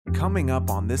Coming up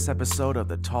on this episode of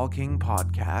the Tall King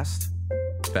Podcast.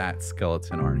 Fat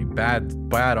skeleton Arnie. Bad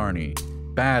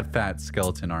Arnie. Bad fat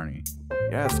skeleton Arnie.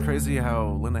 Yeah, it's crazy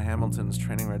how Linda Hamilton's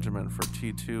training regimen for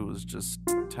T2 was just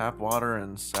tap water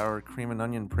and sour cream and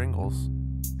onion Pringles.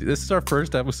 Dude, this is our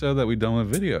first episode that we've done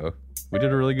with video. We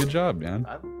did a really good job, man.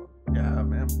 Yeah,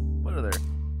 man. What are there?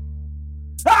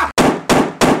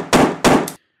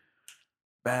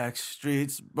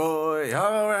 Backstreet's boy,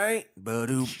 all right.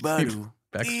 Badoo. Backstreet's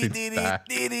back.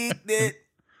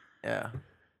 Yeah.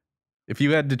 If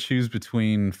you had to choose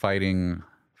between fighting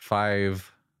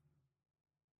 5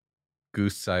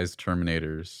 goose-sized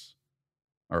Terminators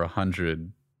or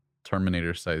 100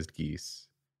 Terminator-sized geese,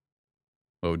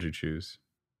 what would you choose?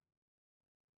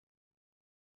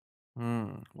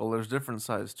 Well, there's different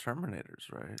sized Terminators,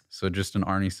 right? So just an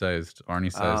Arnie-sized An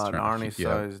Terminator.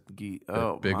 Arnie-sized geese.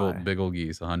 Oh, big old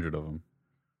geese, 100 of them.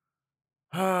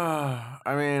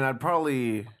 I mean, I'd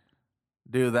probably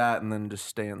do that and then just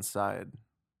stay inside.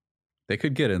 They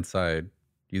could get inside.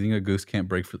 You think a goose can't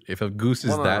break? If a goose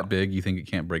is that big, you think it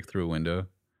can't break through a window?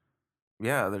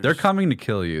 Yeah, they're coming to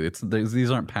kill you.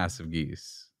 These aren't passive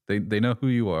geese. They know who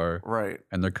you are, right?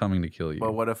 And they're coming to kill you.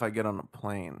 But what if I get on a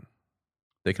plane?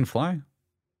 They can fly.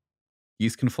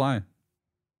 Geese can fly.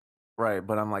 Right,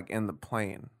 but I'm like in the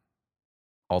plane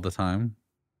all the time,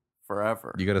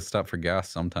 forever. You got to stop for gas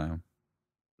sometime.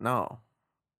 No.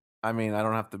 I mean, I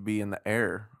don't have to be in the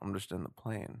air. I'm just in the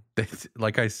plane.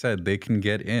 Like I said, they can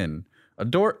get in.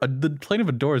 The plane of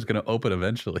a door is going to open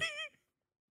eventually.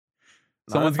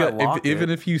 Someone's got, even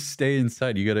if you stay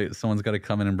inside, someone's got to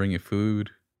come in and bring you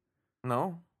food.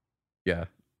 No. Yeah.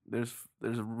 There's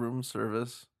a room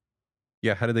service.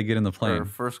 Yeah, how did they get in the plane? Or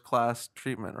first class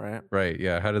treatment, right? Right,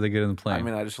 yeah. How did they get in the plane? I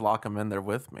mean, I just lock them in there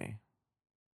with me.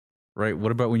 Right.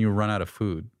 What about when you run out of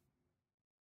food?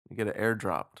 You get it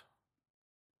airdropped.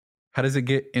 How does it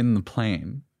get in the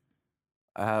plane?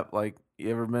 I have, you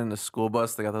ever been in a school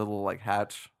bus? They got that little,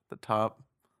 hatch at the top.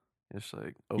 You just,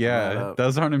 open that up.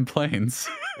 Those aren't in planes.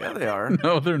 Yeah, they are.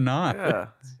 No, they're not. Yeah.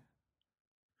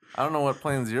 I don't know what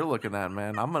planes you're looking at,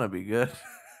 man. I'm going to be good.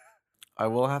 I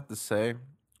will have to say,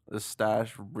 this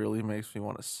stash really makes me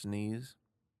want to sneeze.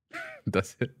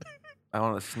 Does it? I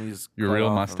want to sneeze. Your real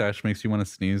mustache makes you want to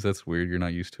sneeze? That's weird. You're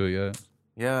not used to it yet?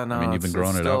 Yeah, no. I mean, you've been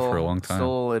growing it out for a long time. Still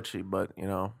a little itchy, but,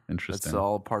 Interesting. It's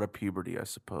all part of puberty, I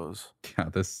suppose. Yeah,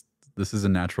 this is a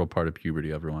natural part of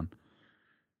puberty, everyone.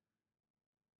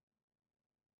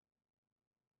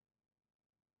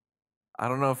 I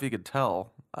don't know if you could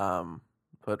tell,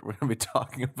 but we're going to be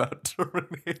talking about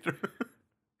Terminator.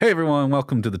 Hey, everyone.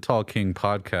 Welcome to the Tall King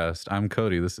Podcast. I'm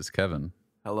Cody. This is Kevin.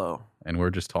 Hello. And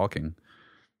we're just talking.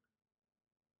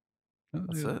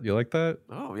 That's it. You like that?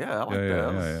 Oh, yeah. I like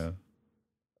that. Yeah.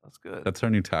 That's good. That's our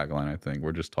new tagline, I think.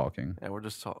 We're just talking. Yeah, we're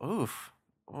just talking. Oof.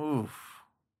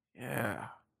 Yeah.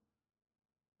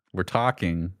 We're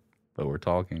talking, but we're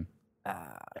talking.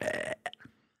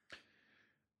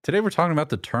 Today we're talking about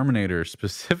the Terminator.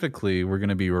 Specifically, we're going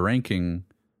to be ranking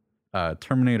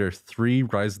Terminator 3,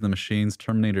 Rise of the Machines,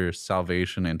 Terminator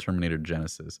Salvation, and Terminator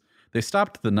Genesis. They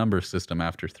stopped the number system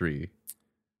after 3.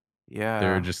 Yeah.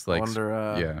 They're just like,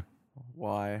 wonder,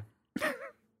 why.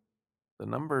 The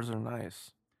numbers are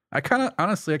nice. I kind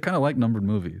of like numbered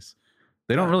movies.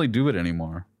 They don't really do it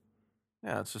anymore.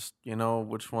 Yeah, it's just,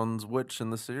 which one's which in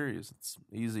the series. It's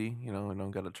easy. We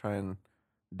don't got to try and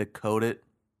decode it.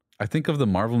 I think of the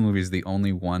Marvel movies, the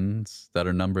only ones that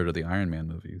are numbered are the Iron Man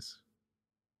movies.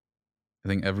 I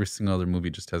think every single other movie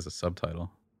just has a subtitle.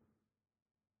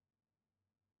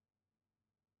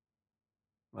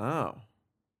 Oh.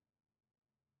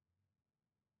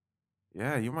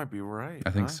 Yeah, you might be right. I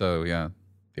think so, yeah.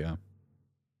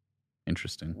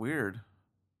 Interesting. Weird.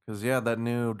 Because, that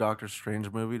new Doctor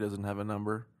Strange movie doesn't have a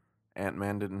number.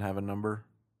 Ant-Man didn't have a number.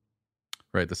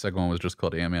 Right, the second one was just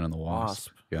called Ant-Man and the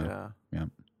Wasp. Yeah.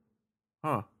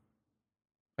 Huh.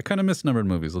 I kind of miss numbered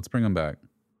movies. Let's bring them back.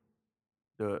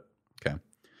 Do it. Okay.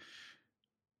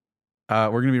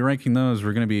 We're going to be ranking those.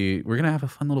 We're going to have a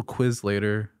fun little quiz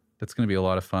later. That's going to be a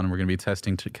lot of fun. We're going to be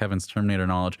testing Kevin's Terminator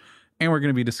knowledge. And we're going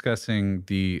to be discussing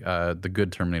the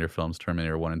good Terminator films,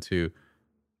 Terminator 1 and 2.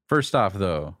 First off,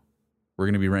 though, we're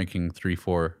going to be ranking 3,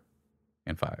 4,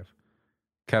 and 5.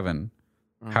 Kevin,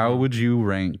 how would you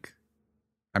rank?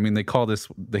 I mean, they call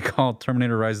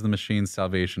Terminator Rise of the Machines,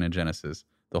 Salvation, and Genesis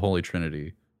the Holy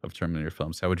Trinity of Terminator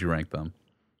films. How would you rank them?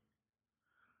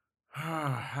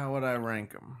 How would I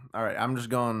rank them? All right, I'm just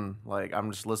going,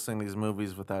 I'm just listing these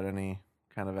movies without any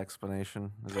kind of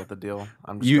explanation. Is that the deal?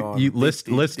 I'm just you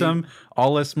list them.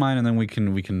 I'll list mine, and then we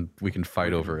can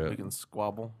fight over it. We can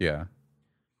squabble. Yeah.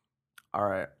 All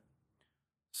right.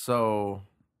 So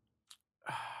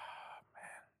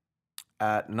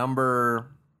At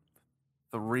number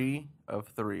 3 of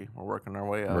 3, we're working our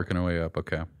way up. Working our way up.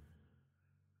 Okay.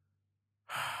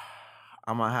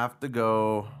 I'm gonna have to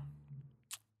go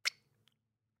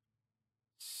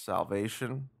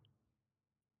Salvation.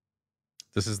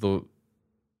 This is the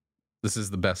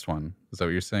best one. Is that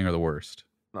what you're saying, or the worst?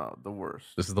 No, the worst.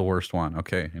 This is the worst one.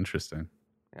 Okay, interesting.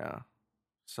 Yeah.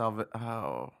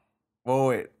 Oh. Whoa,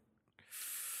 wait.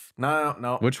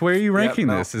 No. Which way are you ranking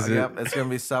this? Is it? It's gonna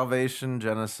be Salvation,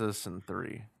 Genesis, and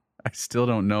 3. I still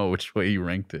don't know which way you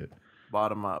ranked it.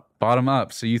 Bottom up. Bottom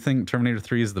up. So you think Terminator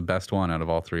 3 is the best one out of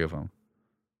all three of them?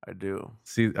 I do.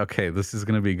 See, okay, this is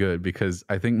going to be good because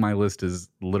I think my list is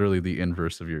literally the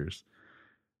inverse of yours.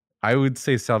 I would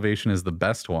say Salvation is the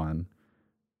best one.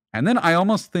 And then I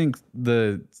almost think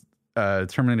the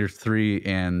Terminator 3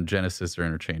 and Genesis are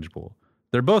interchangeable.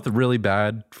 They're both really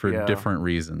bad for different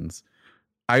reasons.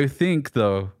 I think,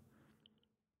 though,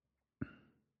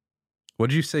 what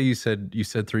did you say? You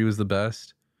said 3 was the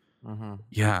best? Mm-hmm.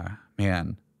 Yeah,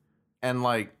 man. And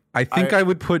like, I think I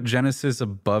would put Genesis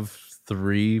above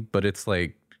 3, but it's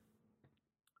like,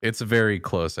 it's very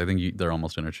close. I think they're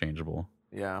almost interchangeable.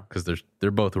 Yeah, because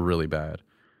they're both really bad.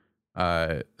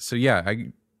 So yeah,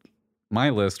 my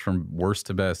list from worst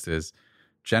to best is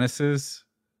Genesis,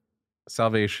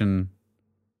 Salvation,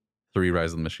 3,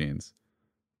 Rise of the Machines.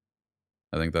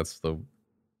 I think that's the.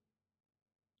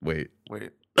 Wait.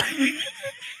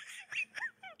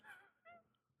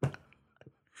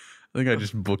 I think I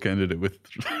just bookended it with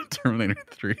Terminator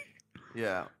 3.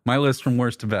 Yeah. My list from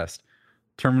worst to best.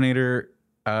 Terminator.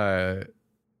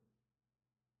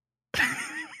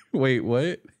 Wait,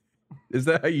 what? Is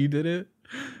that how you did it?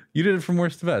 You did it from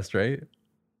worst to best, right?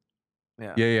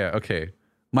 Yeah. Yeah. Okay.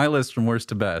 My list from worst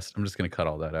to best. I'm just going to cut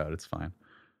all that out. It's fine.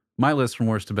 My list from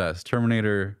worst to best.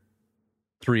 Terminator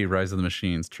 3, Rise of the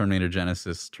Machines. Terminator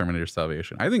Genesis. Terminator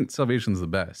Salvation. I think Salvation's the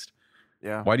best.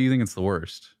 Yeah. Why do you think it's the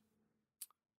worst?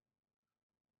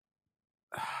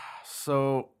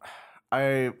 So,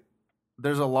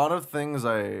 there's a lot of things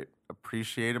I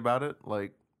appreciate about it,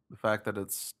 like the fact that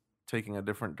it's taking a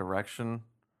different direction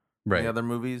than the other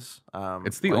movies.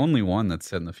 It's the only one that's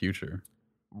set in the future,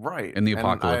 right? In the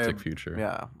apocalyptic future.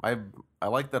 Yeah, I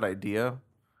like that idea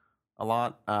a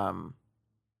lot. I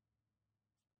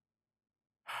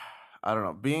don't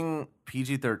know. Being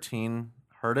PG-13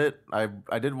 hurt it.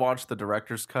 I did watch the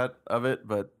director's cut of it,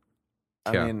 but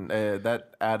I mean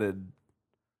that added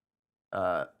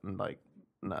like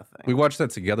nothing. We watched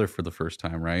that together for the first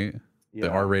time, right? Yeah.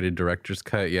 The R-rated director's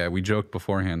cut. Yeah, we joked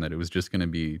beforehand that it was just going to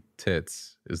be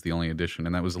tits is the only edition,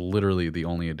 and that was literally the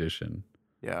only edition.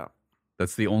 Yeah,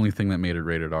 that's the only thing that made it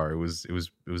rated R. It was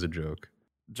a joke.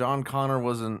 John Connor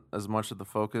wasn't as much of the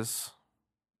focus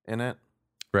in it.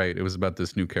 Right. It was about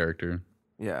this new character.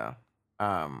 Yeah.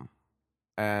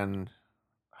 And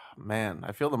man,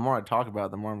 I feel the more I talk about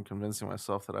it, the more I'm convincing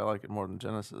myself that I like it more than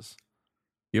Genesis.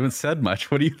 You haven't said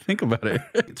much. What do you think about it?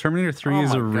 Terminator 3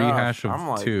 is a rehash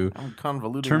of 2. I'm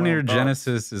convoluting. Terminator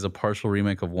Genesis is a partial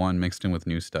remake of 1 mixed in with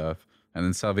new stuff. And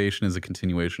then Salvation is a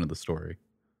continuation of the story.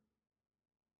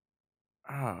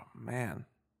 Oh, man.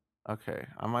 Okay.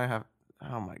 I might have...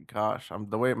 Oh, my gosh.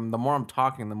 The more I'm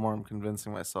talking, the more I'm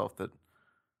convincing myself that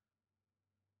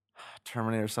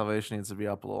Terminator Salvation needs to be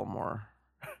up a little more.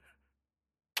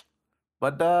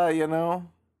 But, you know...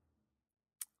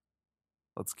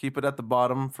 Let's keep it at the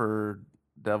bottom for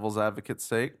devil's advocate's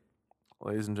sake,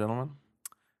 ladies and gentlemen.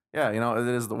 Yeah, you know, it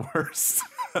is the worst.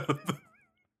 I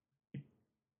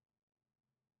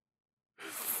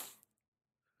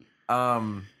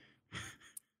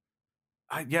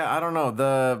don't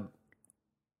know.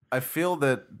 I feel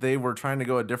that they were trying to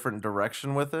go a different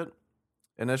direction with it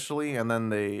initially, and then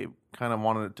they kind of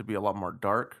wanted it to be a lot more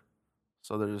dark.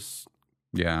 So there's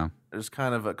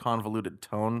kind of a convoluted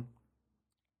tone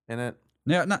in it.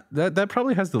 Yeah, that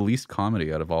probably has the least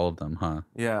comedy out of all of them, huh?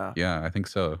 Yeah. Yeah, I think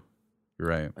so. You're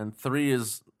right. And 3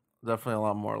 is definitely a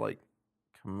lot more like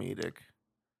comedic.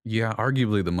 Yeah,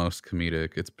 arguably the most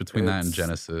comedic. It's between that and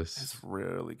Genesis. It's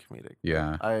really comedic.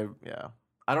 Yeah. I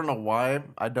don't know why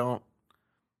I don't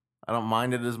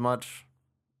mind it as much.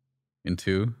 In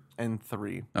 2? In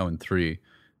 3. Oh, in 3.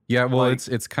 Yeah, well, like,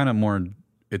 it's kind of more.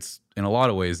 It's in a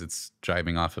lot of ways it's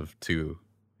jiving off of 2.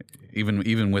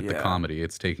 Even with the comedy,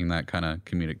 it's taking that kind of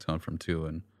comedic tone from 2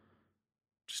 and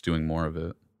just doing more of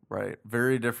it. Right.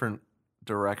 Very different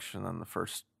direction than the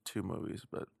first 2 movies,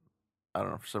 but I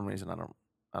don't know, for some reason I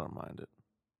don't mind it.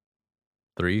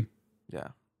 3? Yeah.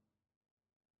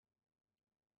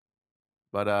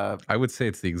 But I would say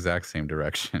it's the exact same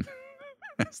direction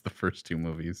as the first 2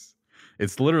 movies.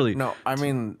 It's literally no, I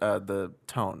mean the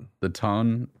tone. The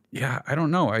tone. Yeah, I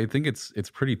don't know. I think it's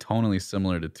pretty tonally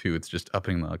similar to 2. It's just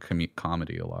upping the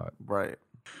comedy a lot. Right.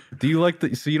 Do you like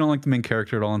the? So you don't like the main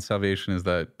character at all in Salvation? Is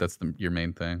that's your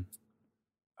main thing?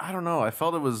 I don't know. I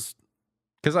felt it was.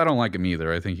 Because I don't like him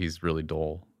either. I think he's really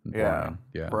dull. And boring.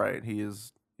 Yeah. Right.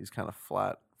 He's kind of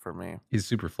flat for me. He's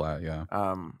super flat. Yeah.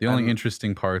 The only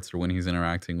interesting parts are when he's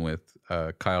interacting with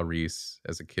Kyle Reese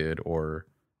as a kid or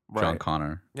John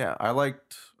Connor. Yeah, I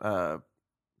liked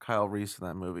Kyle Reese in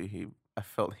that movie. I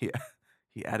felt he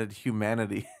added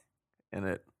humanity in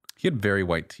it. He had very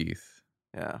white teeth.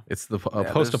 Yeah, it's the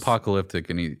post-apocalyptic,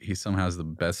 and he somehow has the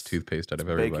best toothpaste out of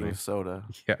everybody. Baking soda.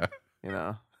 Yeah, you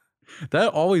know. That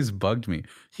always bugged me.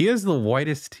 He has the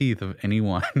whitest teeth of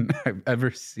anyone I've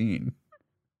ever seen.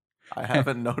 I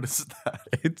haven't noticed that.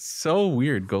 It's so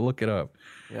weird. Go look it up.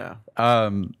 Yeah.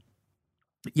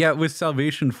 Yeah, with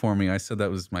Salvation for me, I said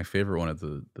that was my favorite one of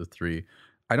the 3.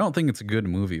 I don't think it's a good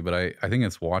movie, but I think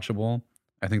it's watchable.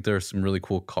 I think there are some really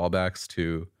cool callbacks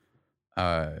to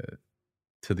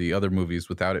the other movies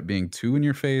without it being too in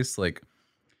your face. Like,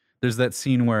 there's that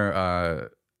scene where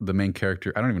the main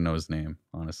character, I don't even know his name,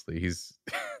 honestly. He's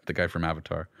the guy from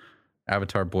Avatar.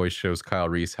 Avatar Boy shows Kyle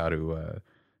Reese how to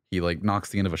he like knocks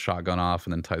the end of a shotgun off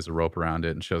and then ties a rope around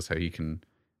it and shows how he can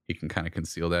kind of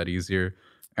conceal that easier.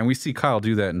 And we see Kyle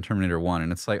do that in Terminator 1,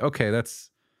 and it's like, okay, that's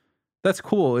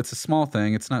cool. It's a small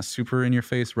thing. It's not super in your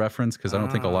face reference because I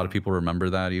don't think a lot of people remember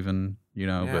that even,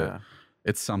 but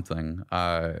it's something.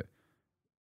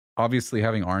 Obviously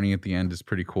having Arnie at the end is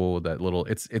pretty cool. That little,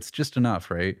 it's just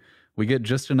enough, right? We get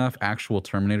just enough actual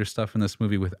Terminator stuff in this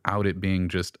movie without it being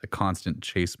just a constant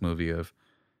chase movie of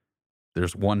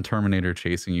there's one Terminator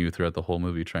chasing you throughout the whole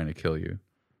movie trying to kill you.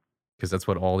 Because that's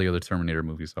what all the other Terminator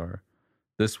movies are.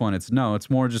 This one, it's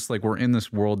more just like we're in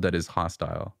this world that is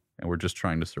hostile and we're just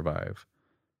trying to survive.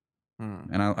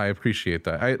 And I appreciate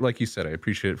that. Like you said, I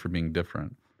appreciate it for being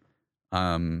different.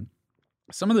 Some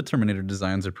of the Terminator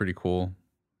designs are pretty cool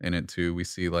in it too. We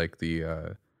see like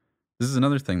this is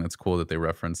another thing that's cool that they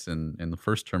reference in the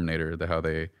first Terminator, how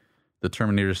the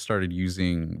Terminators started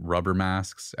using rubber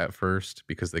masks at first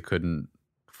because they couldn't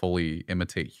fully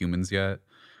imitate humans yet.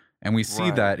 And we see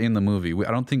that in the movie.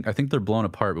 I think they're blown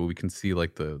apart, but we can see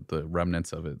like the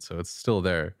remnants of it. So it's still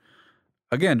there.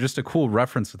 Again, just a cool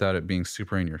reference without it being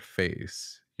super in your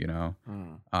face,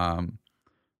 The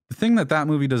thing that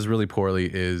movie does really poorly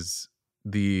is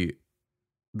the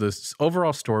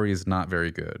overall story is not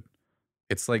very good.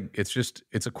 It's like, it's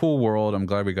a cool world. I'm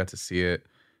glad we got to see it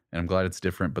and I'm glad it's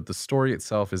different. But the story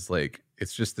itself is like,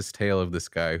 it's just this tale of this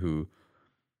guy who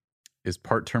is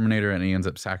part Terminator and he ends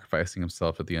up sacrificing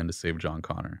himself at the end to save John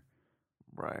Connor.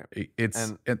 Right.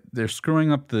 They're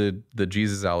screwing up the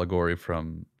Jesus allegory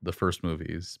from the first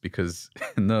movies because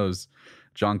in those,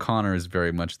 John Connor is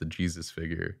very much the Jesus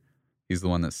figure. He's the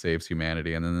one that saves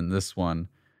humanity. And then in this one,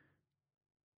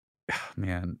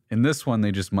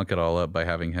 they just muck it all up by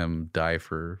having him die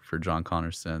for John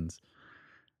Connor's sins.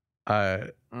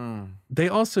 They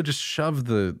also just shove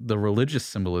the religious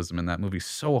symbolism in that movie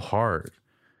so hard.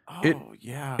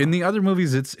 Yeah. In the other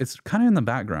movies, it's kind of in the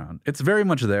background. It's very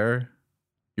much there.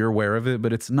 You're aware of it,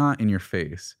 but it's not in your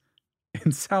face.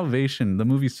 In Salvation, the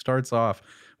movie starts off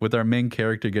with our main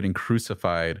character getting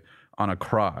crucified on a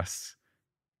cross.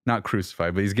 Not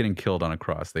crucified, but he's getting killed on a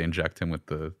cross. They inject him with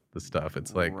the stuff.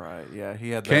 It's like, right, yeah,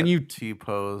 he had that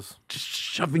T-pose. Just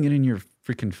shoving it in your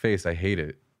freaking face. I hate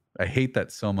it. I hate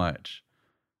that so much.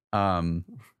 But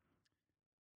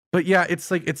yeah,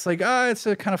 it's a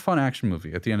kind of fun action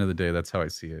movie. At the end of the day, that's how I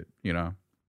see it,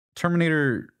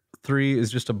 Terminator 3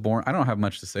 is just a boring... I don't have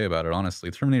much to say about it, honestly.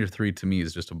 Terminator 3 to me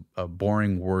is just a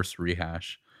boring, worse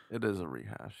rehash. It is a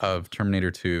rehash. Of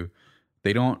Terminator 2.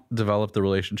 They don't develop the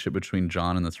relationship between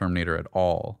John and the Terminator at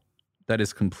all. That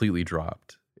is completely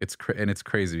dropped. It's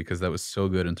crazy because that was so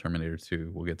good in Terminator 2.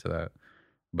 We'll get to that.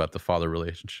 About the father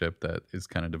relationship that is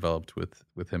kind of developed with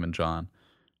him and John.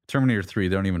 Terminator 3,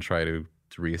 they don't even try to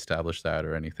reestablish that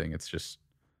or anything. It's just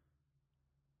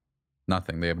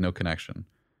nothing. They have no connection.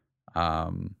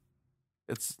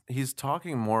 He's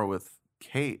talking more with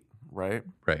Kate, right?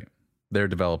 Right. They're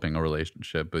developing a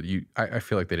relationship, but I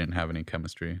feel like they didn't have any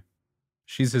chemistry.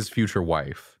 She's his future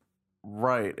wife.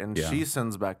 Right, and she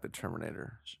sends back the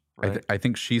Terminator. Right? I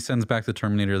think she sends back the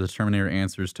Terminator. The Terminator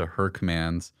answers to her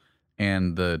commands,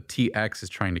 and the TX is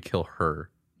trying to kill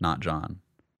her, not John.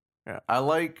 Yeah, I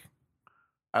like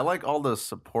all the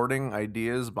supporting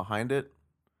ideas behind it,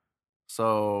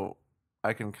 so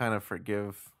I can kind of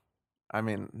forgive. I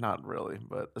mean, not really,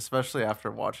 but especially after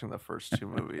watching the first 2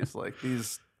 movies, like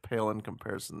these pale in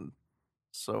comparison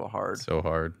so hard. So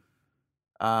hard.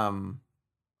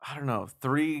 I don't know.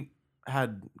 3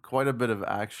 had quite a bit of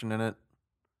action in it.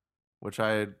 which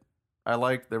I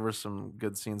liked. There were some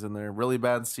good scenes in there. Really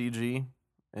bad CG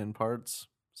in parts,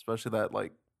 especially that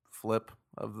like flip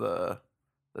of the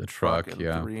truck in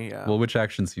yeah. 3. Yeah. Well, which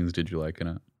action scenes did you like in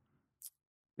it?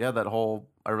 Yeah, that whole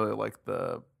I really liked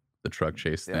the truck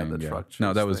chase thing. The truck chase.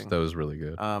 No, that thing. was really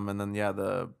good. And then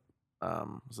the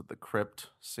was it the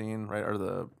crypt scene, right? Or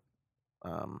the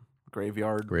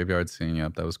graveyard scene.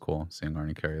 Yep, that was cool. Seeing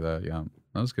Arnie carry that. Yeah,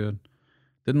 that was good.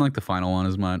 Didn't like the final one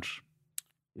as much.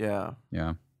 Yeah.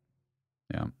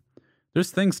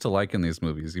 There's things to like in these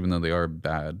movies, even though they are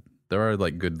bad. There are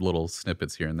like good little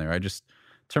snippets here and there.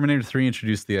 Terminator 3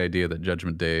 introduced the idea that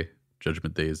Judgment Day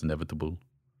is inevitable.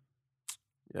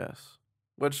 Yes.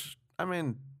 Which, I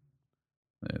mean,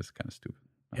 it's kind of stupid.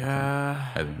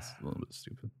 Yeah. I think it's a little bit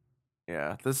stupid.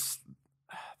 Yeah. The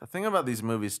thing about these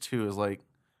movies too is like,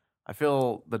 I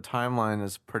feel the timeline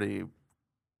is pretty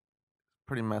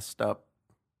messed up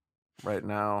right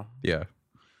now. Yeah.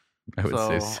 I would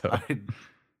say so.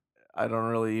 I don't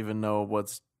really even know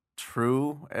what's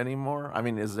true anymore. I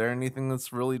mean, is there anything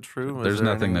that's really true? There's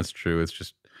nothing that's true. It's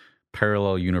just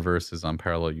parallel universes on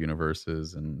parallel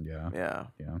universes, and yeah.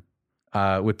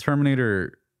 With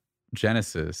Terminator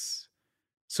Genesis,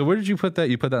 so where did you put that?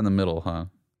 You put that in the middle, huh?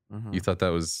 Mm-hmm. You thought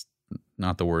that was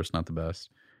not the worst, not the best.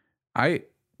 I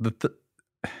put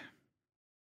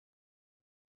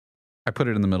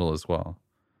it in the middle as well,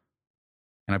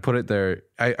 and I put it there.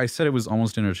 I said it was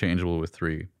almost interchangeable with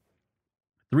 3.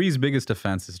 3's biggest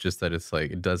offense is just that it's like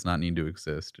it does not need to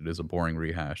exist. It is a boring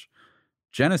rehash.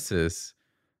 Genesis,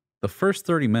 the first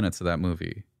 30 minutes of that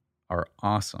movie are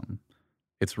awesome.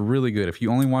 It's really good. If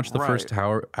you only watch the first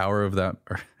hour of that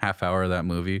or half hour of that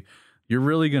movie, you're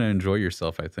really going to enjoy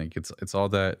yourself. I think it's all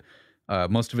that.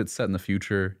 Most of it's set in the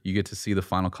future. You get to see the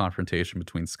final confrontation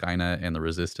between Skynet and the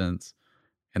Resistance,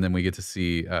 and then we get to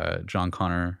see John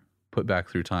Connor put back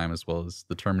through time as well as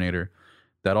the Terminator.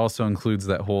 That also includes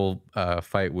that whole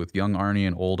fight with young Arnie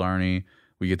and old Arnie.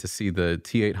 We get to see the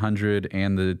T-800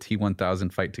 and the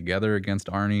T-1000 fight together against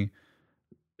Arnie.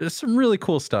 There's some really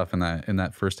cool stuff in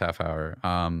that first half hour.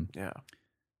 Yeah.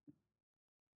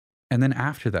 And then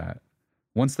after that,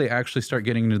 once they actually start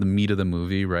getting into the meat of the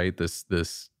movie, right? This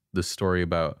story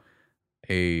about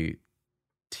a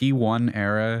T1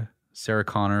 era Sarah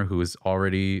Connor who is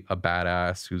already a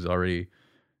badass, who's already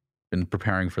been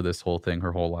preparing for this whole thing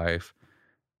her whole life.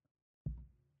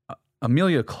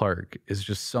 Emilia Clarke is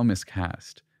just so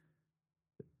miscast.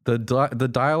 The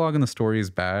dialogue in the story is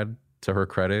bad, to her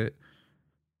credit,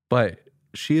 but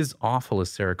she is awful as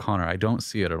Sarah Connor. I don't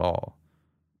see it at all.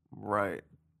 Right.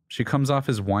 She comes off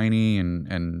as whiny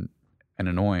and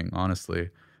annoying,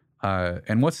 honestly.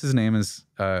 And what's his name is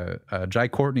Jai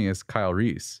Courtney as Kyle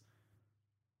Reese.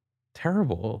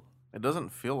 Terrible. It doesn't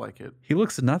feel like it. He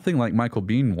looks nothing like Michael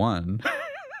Biehn 1,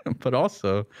 but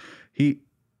also we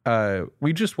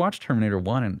just watched Terminator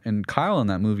 1 and Kyle in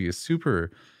that movie is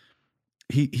super.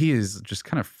 He is just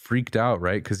kind of freaked out,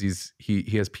 right? Because he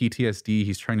has PTSD.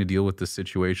 He's trying to deal with this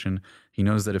situation. He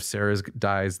knows that if Sarah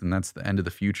dies, then that's the end of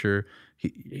the future.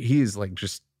 He is like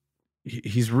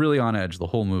he's really on edge the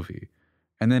whole movie.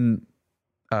 And then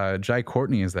Jai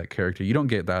Courtney is that character. You don't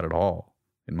get that at all,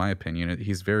 in my opinion.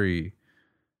 He's very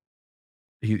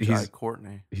Jai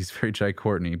Courtney. He's very Jai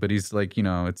Courtney, but he's like,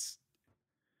 it's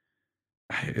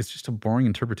just a boring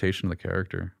interpretation of the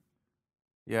character.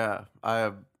 Yeah,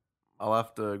 I'll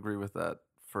have to agree with that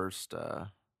first.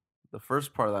 The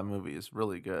first part of that movie is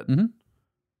really good. Mm-hmm.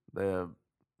 The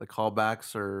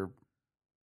callbacks are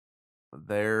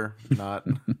there, not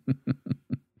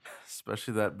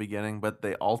especially that beginning, but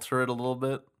they alter it a little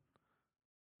bit,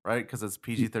 right? Because it's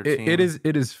PG-13.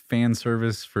 It is fan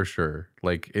service for sure.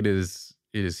 Like it is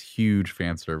huge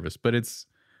fan service, but it's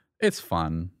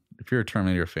fun. If you're a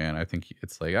Terminator fan, I think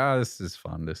it's like, this is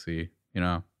fun to see,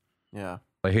 Yeah.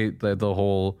 I hate the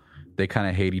whole, they kind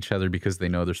of hate each other because they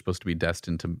know they're supposed to be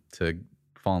destined to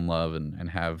fall in love and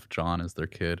have John as their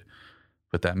kid,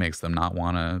 but that makes them not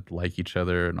want to like each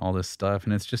other and all this stuff.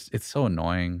 And it's so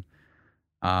annoying.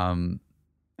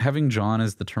 Having John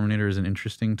as the Terminator is an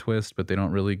interesting twist, but they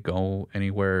don't really go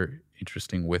anywhere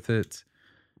interesting with it.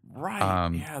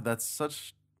 Right. Yeah, that's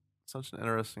such an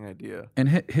interesting idea.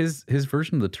 And his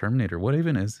version of the Terminator, what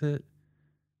even is it?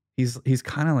 He's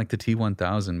kind of like the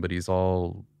T-1000, but he's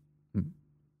all.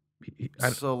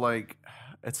 So like,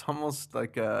 it's almost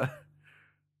like a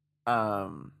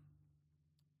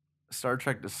Star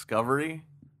Trek Discovery,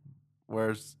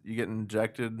 where you get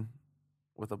injected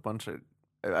with a bunch of,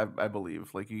 I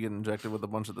believe, like you get injected with a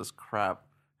bunch of this crap,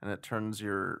 and it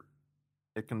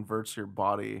converts your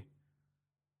body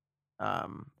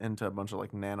into a bunch of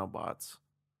like nanobots.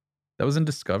 That was in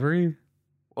Discovery?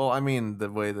 Well, I mean,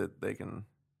 the way that they can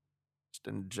just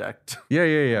inject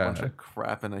a bunch of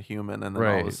crap in a human, and then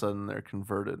all of a sudden they're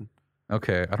converted.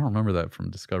 Okay, I don't remember that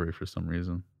from Discovery for some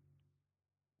reason.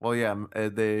 Well, yeah,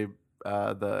 the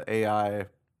AI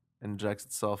injects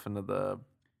itself into the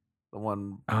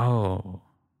one. Oh,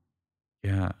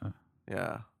 yeah.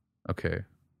 Okay,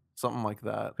 something like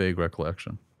that. Vague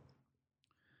recollection.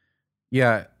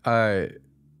 Yeah, I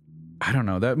don't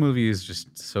know. That movie is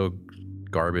just so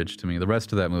garbage to me. The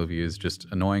rest of that movie is just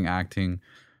annoying acting,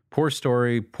 poor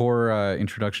story, poor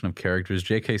introduction of characters.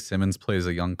 J.K. Simmons plays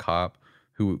a young cop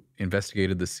who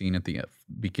investigated the scene at the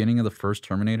beginning of the first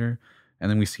Terminator,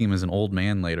 and then we see him as an old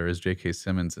man later as J.K.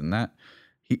 Simmons, and that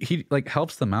he like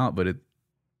helps them out, but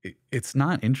it's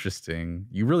not interesting.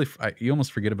 You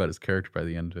almost forget about his character by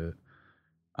the end of it.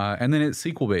 And then it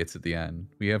sequel baits at the end.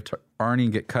 We have Arnie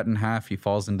get cut in half. He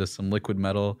falls into some liquid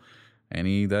metal,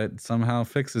 and that somehow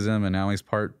fixes him, and now he's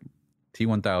part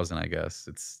T-1000, I guess.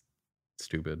 It's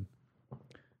stupid.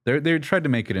 They tried to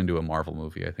make it into a Marvel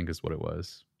movie, I think is what it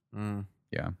was.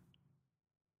 Yeah.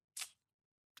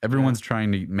 Everyone's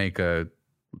trying to make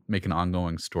an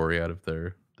ongoing story out of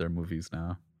their movies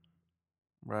now.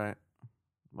 Right.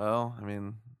 Well, I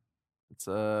mean, it's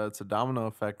a domino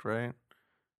effect, right?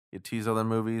 You tease other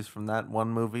movies from that one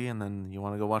movie, and then you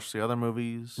want to go watch the other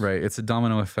movies. Right. It's a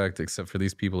domino effect, except for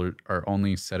these people are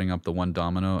only setting up the one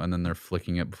domino, and then they're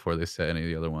flicking it before they set any of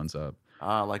the other ones up.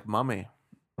 Like Mummy.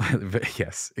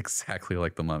 Yes, exactly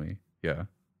like the Mummy. Yeah.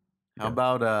 How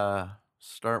about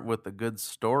start with a good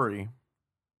story,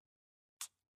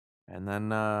 and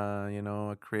then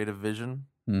a creative vision,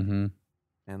 and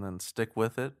then stick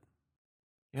with it.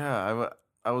 Yeah,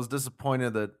 I was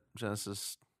disappointed that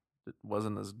Genesis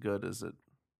wasn't as good as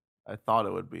I thought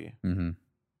it would be.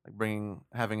 Like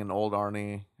having an old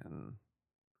Arnie and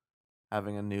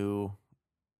having a new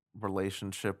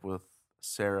relationship with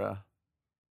Sarah.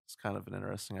 It's kind of an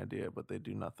interesting idea, but they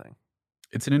do nothing.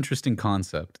 It's an interesting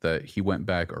concept that he went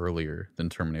back earlier than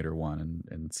Terminator 1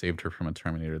 and saved her from a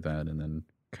Terminator then, and then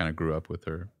kind of grew up with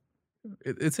her.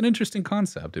 It's an interesting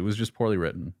concept. It was just poorly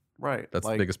written. Right. That's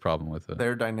the biggest problem with it.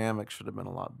 Their dynamic should have been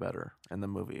a lot better in the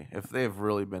movie if they've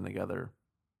really been together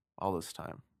all this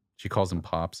time. She calls him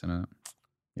Pops in it.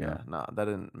 Yeah, no, that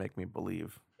didn't make me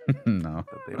believe no.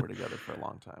 that they were together for a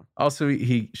long time. Also,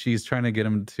 she's trying to get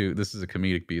him to, this is a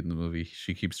comedic beat in the movie.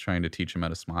 She keeps trying to teach him how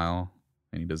to smile,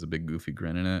 and he does a big goofy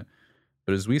grin in it.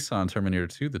 But as we saw in Terminator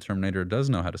 2, the Terminator does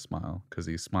know how to smile because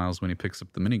he smiles when he picks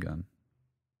up the minigun.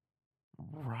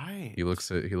 Right. He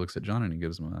looks at John and he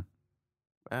gives him a...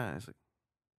 Yeah, it's like,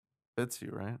 fits you,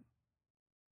 right?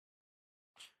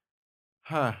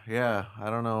 Huh, yeah, I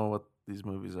don't know what these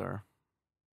movies are.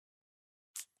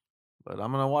 But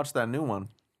I'm going to watch that new one.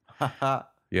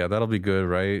 Yeah, that'll be good,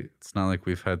 right? It's not like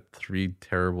we've had 3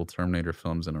 terrible Terminator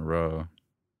films in a row.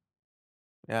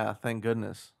 Yeah, thank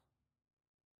goodness.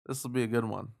 This will be a good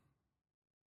one.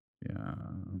 Yeah.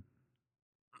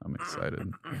 I'm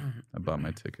excited. I bought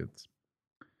my tickets.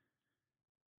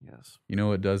 Yes. You know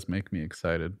what does make me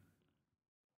excited?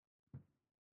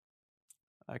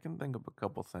 I can think of a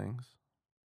couple things.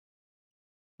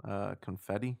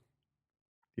 Confetti.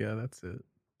 Yeah, that's it.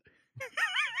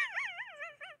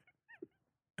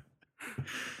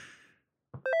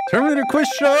 Terminator Quiz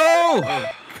Show!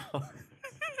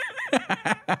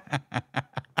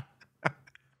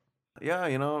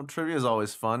 Yeah, trivia is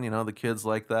always fun. The kids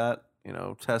like that.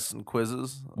 Tests and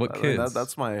quizzes. What kids?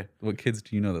 That's my. What kids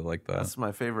do you know that like that? That's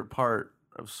my favorite part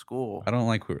of school. I don't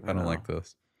like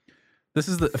this. This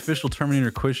is the official Terminator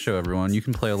Quiz Show, everyone. You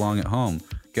can play along at home.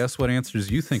 Guess what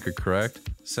answers you think are correct?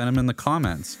 Send them in the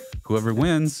comments. Whoever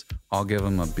wins, I'll give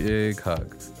them a big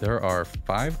hug. There are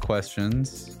 5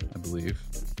 questions, I believe.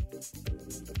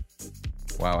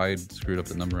 Wow, I screwed up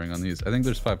the numbering on these. I think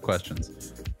there's 5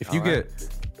 questions. If you get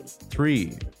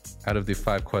 3 out of the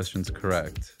 5 questions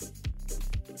correct,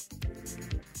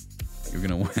 you're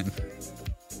going to win.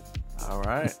 All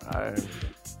right. I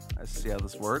see how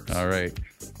this works. All right.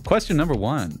 Question number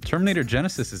 1. Terminator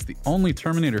Genisys is the only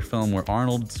Terminator film where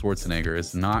Arnold Schwarzenegger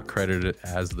is not credited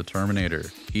as the Terminator.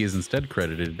 He is instead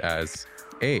credited as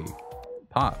A,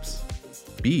 Pops,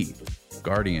 B,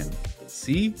 Guardian,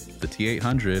 C, the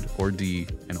T-800, or D,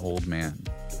 an old man.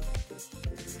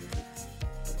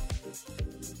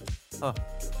 Huh.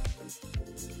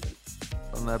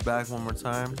 Run that back one more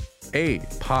time. A,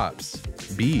 Pops,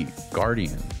 B,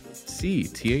 Guardian, C,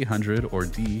 T-800, or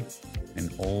D, an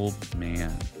old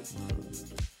man.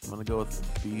 I'm gonna go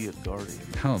with B at Guardian.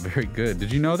 Oh, very good.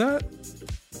 Did you know that?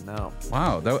 No.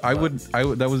 Wow, that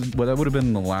would have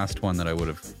been the last one that I would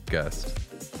have guessed.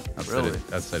 Really?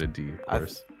 Outside of D, of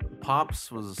course. Pops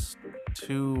was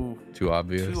too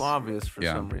obvious. Too obvious for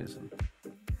some reason.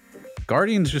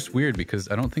 Guardian's just weird because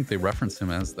I don't think they reference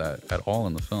him as that at all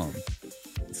in the film.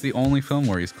 It's the only film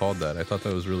where he's called that. I thought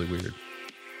that was really weird.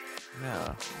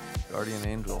 Yeah, Guardian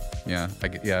Angel. Yeah, I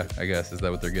guess. Is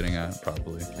that what they're getting at?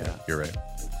 Probably. Yeah. You're right.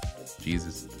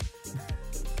 Jesus.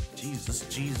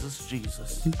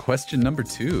 Jesus. Question number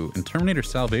 2. In Terminator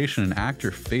Salvation, an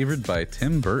actor favored by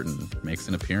Tim Burton makes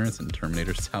an appearance in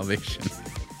Terminator Salvation.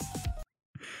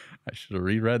 I should have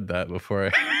reread that before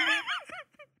I...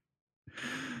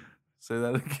 Say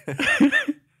that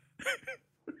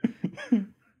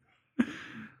again.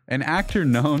 An actor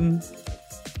known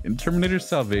in Terminator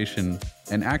Salvation,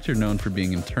 an actor known for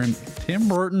being in Tim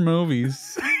Burton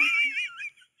movies.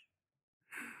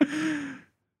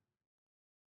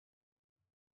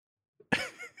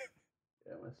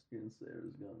 Yeah, my screensaver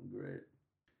is going great.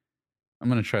 I'm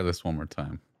going to try this one more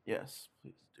time. Yes,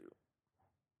 please do.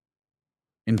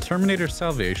 In Terminator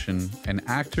Salvation, an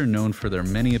actor known for their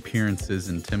many appearances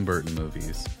in Tim Burton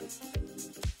movies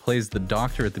plays the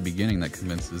doctor at the beginning that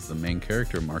convinces the main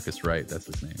character, Marcus Wright, that's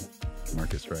his name,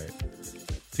 Marcus Wright,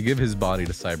 to give his body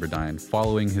to Cyberdyne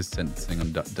following his sentencing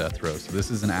on death row. So this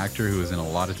is an actor who is in a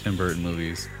lot of Tim Burton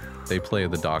movies. They play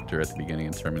the doctor at the beginning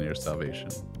in Terminator Salvation.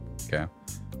 Okay.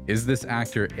 Is this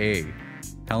actor A,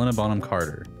 Helena Bonham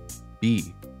Carter,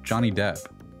 B, Johnny Depp,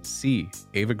 C,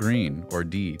 Ava Green, or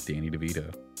D, Danny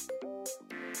DeVito?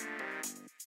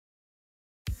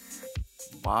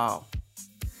 Wow.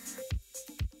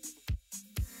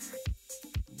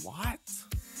 What?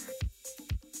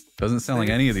 Doesn't sound like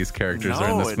any of these characters are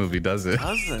in this movie, does it?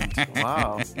 Doesn't.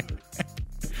 Wow.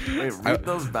 Wait, read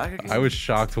those back again? I was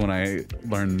shocked when I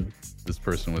learned this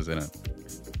person was in it.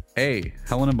 A,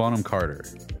 Helena Bonham Carter.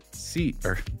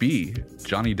 B,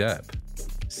 Johnny Depp.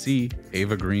 C,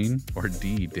 Ava Green, or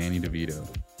D, Danny DeVito?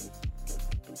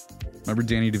 Remember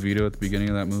Danny DeVito at the beginning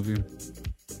of that movie?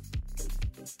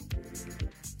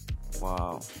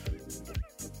 Wow.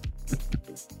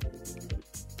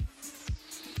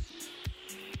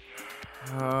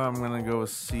 I'm gonna go with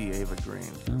C, Ava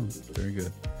Green. Oh, very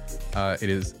good. It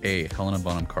is A, Helena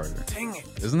Bonham Carter. Dang it.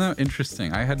 Isn't that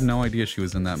interesting? I had no idea she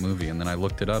was in that movie, and then I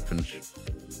looked it up, and she's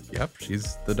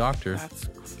the doctor. That's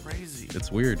crazy.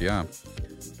 It's weird, yeah.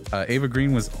 Ava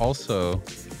Green was also,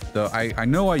 though I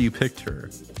know why you picked her,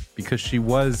 because she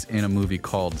was in a movie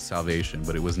called Salvation,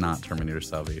 but it was not Terminator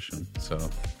Salvation. So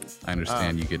I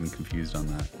understand you getting confused on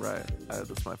that. Right.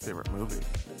 That's my favorite movie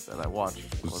that I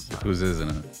watched. Whose isn't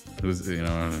it? Who's,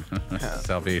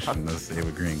 Salvation. That's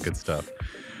Ava Green. Good stuff.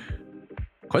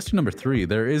 Question number 3.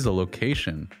 There is a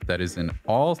location that is in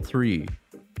all 3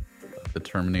 of the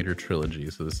Terminator trilogy.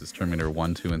 So this is Terminator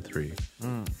 1, 2, and 3.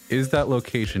 Is that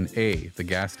location A, the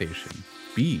gas station,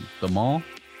 B, the mall,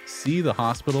 C, the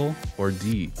hospital, or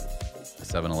D, the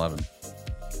 7-Eleven?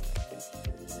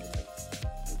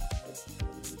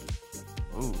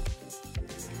 Ooh.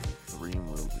 3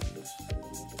 movies.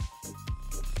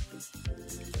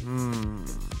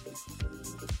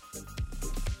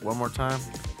 One more time.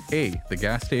 A, the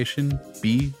gas station,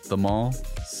 B, the mall,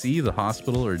 C, the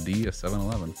hospital, or D, a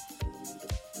 7-Eleven?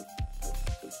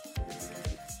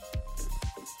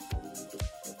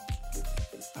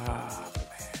 Ah,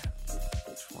 man.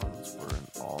 Which ones were in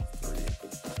all 3?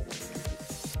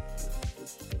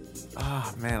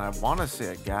 Ah, man, I want to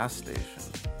say a gas station.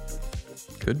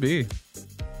 Could be.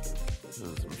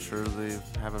 'Cause I'm sure they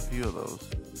have a few of those.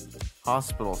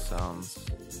 Hospital sounds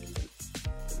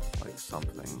like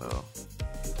something, though.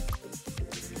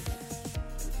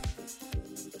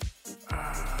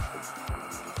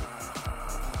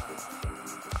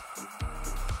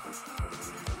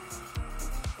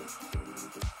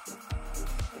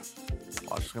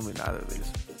 Oh, it's gonna be neither of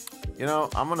these. You know,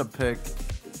 I'm gonna pick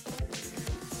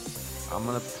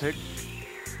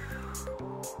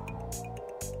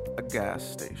a gas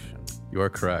station. You are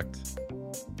correct.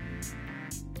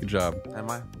 Good job. Am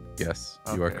I? Yes,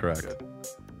 you are Okay, correct. good.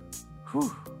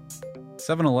 Whew.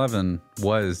 7-Eleven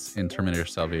was in Terminator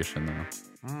Salvation, though.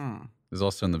 It was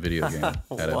also in the video game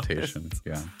adaptation.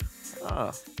 Yeah.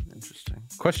 Ah, interesting.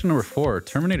 Question number 4.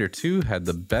 Terminator 2 had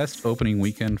the best opening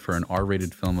weekend for an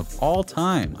R-rated film of all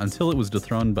time until it was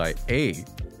dethroned by A,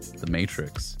 The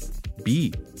Matrix,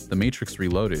 B, The Matrix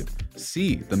Reloaded,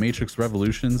 C, The Matrix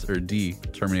Revolutions, or D,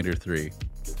 Terminator 3.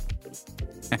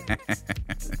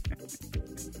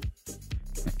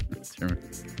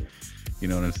 You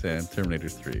know what I'm saying? Terminator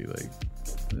 3, like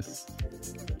this.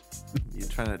 You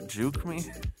trying to juke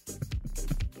me?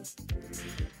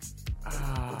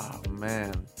 Oh,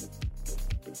 man.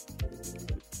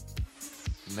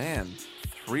 Man,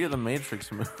 3 of the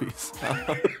Matrix movies.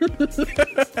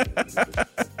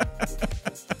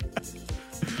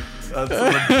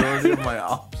 That's the majority of my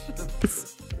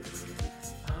options.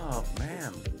 Oh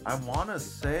man, I want to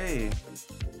say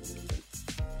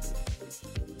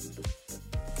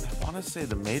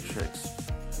The Matrix,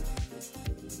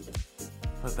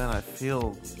 but then I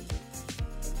feel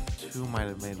 2 might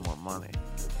have made more money,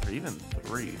 or even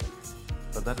 3,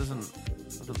 but that doesn't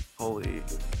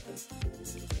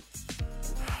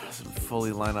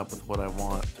fully line up with what I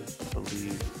want to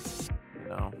believe, you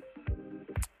know.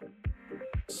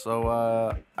 So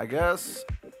I guess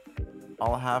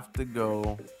I'll have to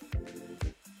go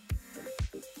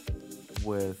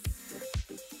with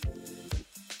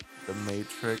The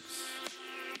Matrix.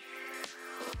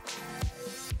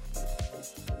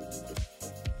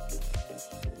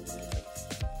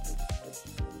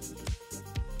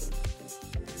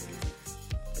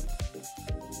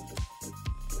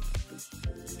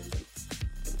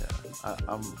 Yeah,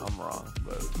 I'm wrong,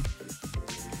 but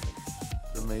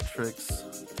The Matrix.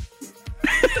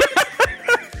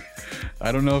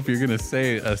 I don't know if you're gonna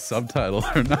say a subtitle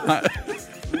or not.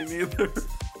 Me neither.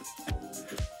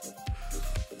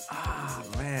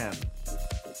 Man.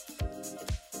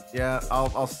 Yeah,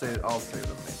 I'll say The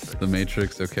Matrix. The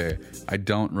Matrix. Okay, I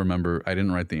don't remember. I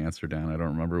didn't write the answer down. I don't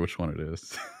remember which one it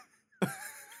is.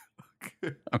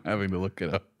 Okay. I'm having to look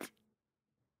it up.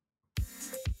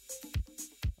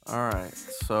 All right,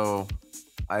 so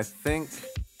I think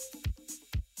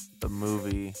the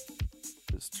movie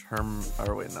is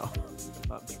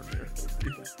not Terminator.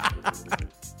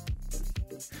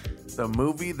 The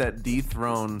movie that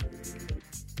dethroned,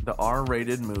 the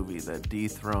R-rated movie that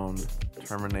dethroned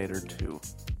Terminator 2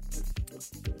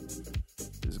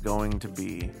 is going to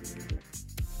be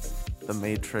The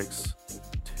Matrix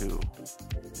 2.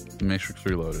 The Matrix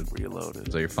Reloaded.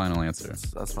 Is that your final answer?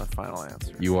 That's my final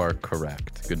answer. You are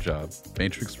correct. Good job.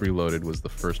 Matrix Reloaded was the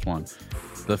first one.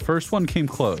 The first one came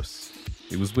close.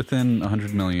 It was within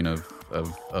 100 million of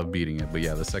beating it. But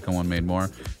yeah, the second one made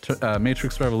more.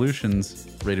 Matrix Revolutions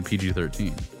rated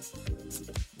PG-13.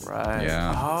 Right.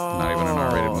 Yeah. Oh, not even an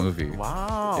R-rated movie.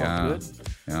 Wow. Yeah. Good.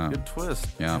 Yeah. Good twist.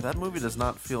 Yeah. That movie does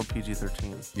not feel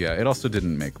PG-13. Yeah. It also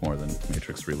didn't make more than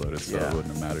Matrix Reloaded, so it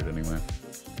wouldn't have mattered anyway.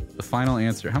 The final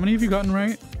answer. How many have you gotten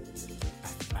right?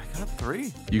 I got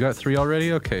 3. You got 3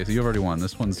 already? Okay, so you already won.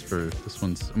 This one's. I'm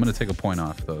gonna take a point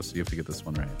off though, so you have to get this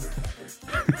one right.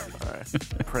 All right.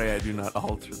 Pray I do not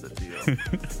alter the deal.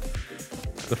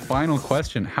 The final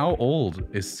question: how old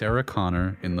is Sarah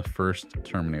Connor in the first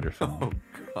Terminator film? Oh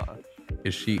God.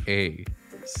 Is she A,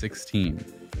 16,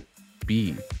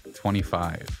 B,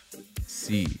 25,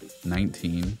 C,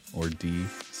 19, or D,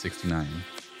 69?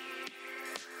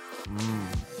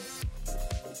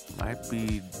 Might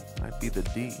be the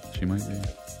D. She might be.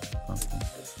 Possible.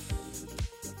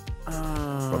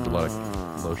 Rubbed a lot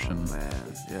of lotion.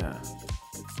 Man, yeah.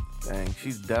 Dang,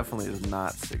 she definitely is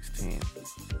not 16.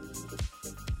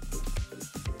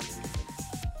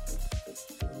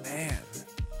 Man,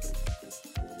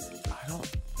 I don't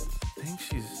think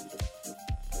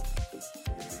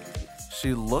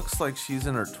she looks like she's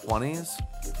in her 20s.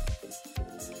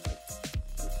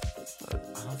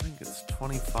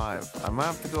 25. I might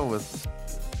have to go with,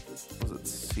 was it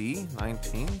C?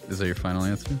 19? Is that your final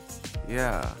answer?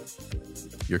 Yeah.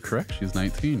 You're correct. She's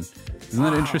 19. Isn't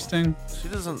that interesting? She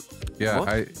doesn't look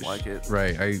like it.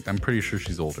 Right. I'm pretty sure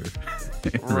she's older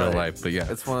in real life. But yeah,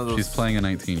 it's one of those. She's playing a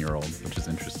 19-year-old, which is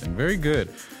interesting. Very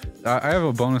good. I have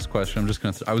a bonus question. I'm just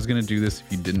going to... I was going to do this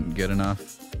if you didn't get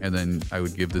enough, and then I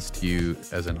would give this to you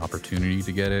as an opportunity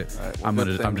to get it. Right,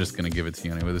 well, I'm just going to give it to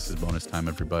you anyway. This is bonus time,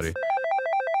 everybody.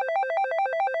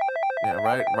 Yeah,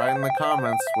 write in the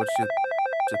comments what you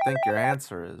think your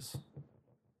answer is.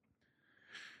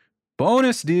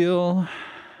 Bonus deal.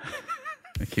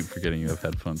 I keep forgetting you have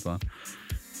headphones on.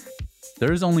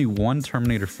 There is only one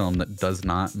Terminator film that does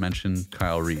not mention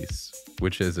Kyle Reese.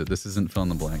 Which is it? This isn't fill in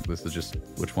the blank. This is just,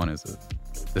 which one is it?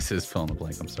 This is fill in the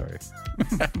blank. I'm sorry.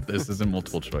 This isn't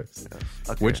multiple choice. Yes.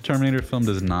 Okay. Which Terminator film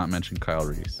does not mention Kyle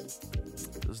Reese?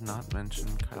 Does not mention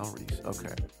Kyle Reese.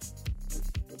 Okay.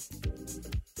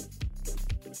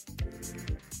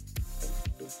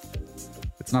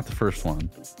 It's not the first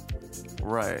one.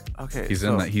 Right. Okay. He's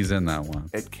in that one.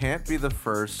 It can't be the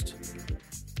first.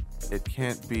 It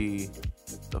can't be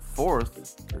the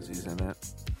fourth because he's in it.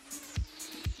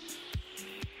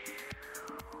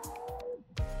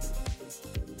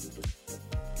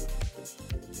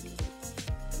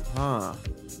 Huh.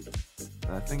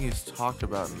 And I think he's talked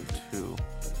about in 2.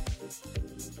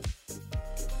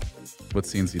 What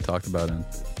scenes he talked about in?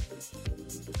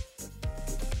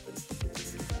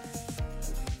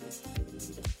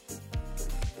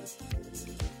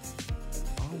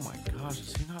 Oh my gosh,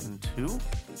 is he not in 2?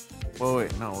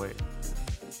 Wait.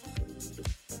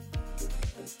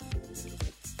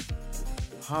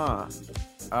 Huh.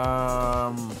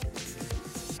 Um.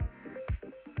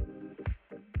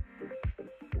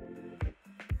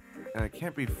 And it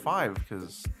can't be 5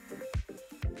 because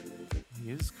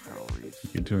he is Kyle Reese.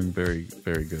 You're doing very,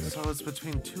 very good. So it's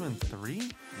between 2 and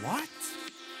 3? What?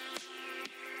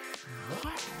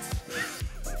 What?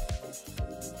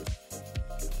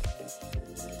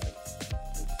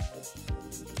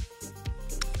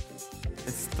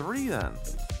 It's 3 then.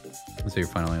 Is that your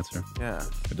final answer? Yeah.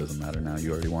 It doesn't matter now.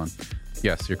 You already won.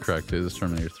 Yes, you're correct. It is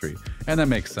Terminator 3. And that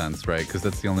makes sense, right? Because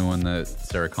that's the only one that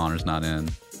Sarah Connor's not in.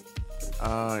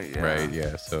 Yeah. Right,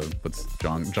 yeah. So what's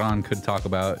John could talk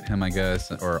about him, I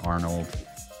guess, or Arnold.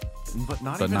 But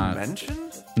not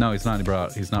mentioned? No, he's not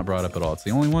brought up at all. It's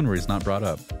the only one where he's not brought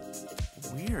up.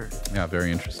 Weird. Yeah,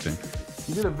 very interesting.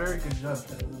 You did a very good job.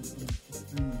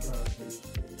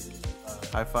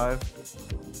 High five.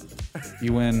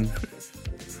 You win.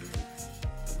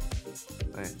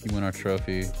 Thanks. You win our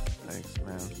trophy. Thanks,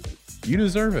 man. You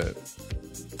deserve it.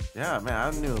 Yeah, man,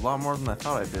 I knew a lot more than I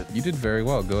thought I did. You did very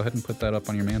well. Go ahead and put that up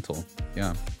on your mantle.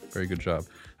 Yeah, very good job.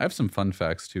 I have some fun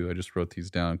facts too. I just wrote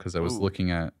these down because I was looking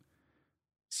at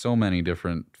so many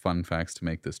different fun facts to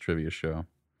make this trivia show.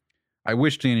 I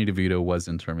wish Danny DeVito was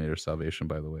in Terminator Salvation,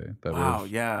 by the way. That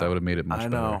would have made it much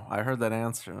better. I know. I heard that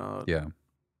answer. Yeah.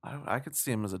 I could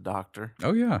see him as a doctor.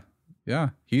 Oh, yeah.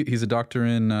 Yeah. He's a doctor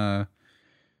in...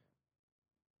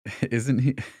 Isn't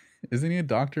he a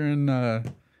doctor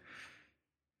in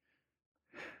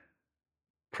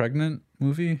Pregnant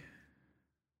movie?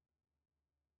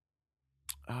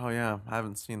 Oh yeah, I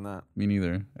haven't seen that. Me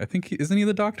neither. I think isn't he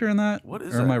the doctor in that? What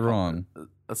is? Or that am I wrong?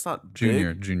 That's not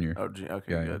Junior. Big? Junior. Oh, okay,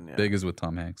 yeah, good. Yeah. Yeah. Big is with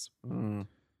Tom Hanks.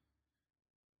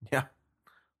 Yeah, a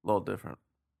little different.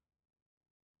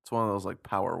 It's one of those like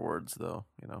power words, though.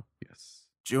 You know. Yes.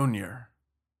 Junior.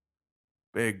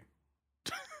 Big.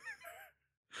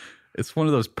 It's one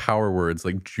of those power words,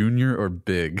 like junior or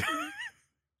big.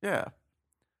 Yeah,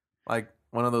 like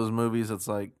one of those movies that's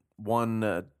like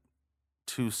 1,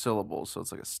 2 syllables, so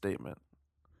it's like a statement,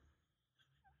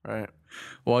 right?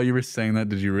 While you were saying that,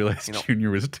 did you realize junior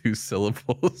was 2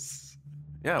 syllables?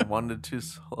 Yeah, 1 to 2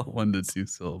 syllables. 1 to 2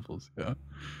 syllables. Yeah.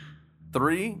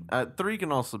 3. 3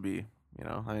 can also be,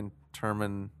 I mean,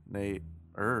 terminate.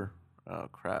 Oh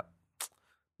crap,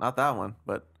 not that one,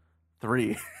 but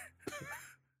 3.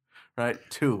 Right,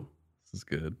 2. This is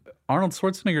good. Arnold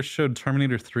Schwarzenegger showed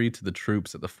Terminator 3 to the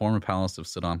troops at the former palace of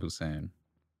Saddam Hussein.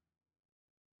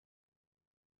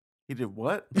 He did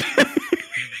what?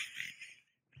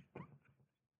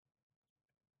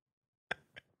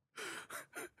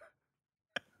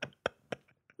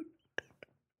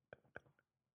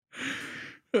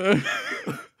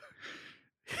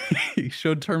 He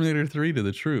showed Terminator 3 to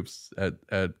the troops at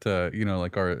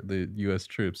the U.S.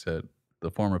 troops at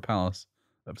the former palace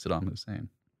of Saddam Hussein.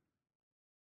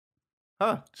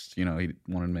 Huh. Just, he wanted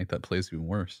to make that place even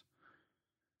worse.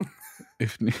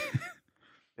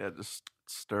 Yeah, just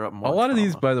stir up more. A lot of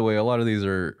these, by the way,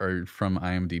 are from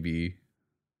IMDb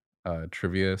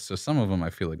trivia. So some of them I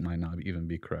feel like might not even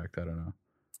be correct. I don't know.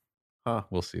 Huh.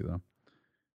 We'll see though.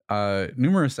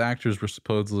 Numerous actors were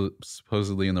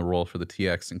supposedly in the role for the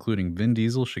TX, including Vin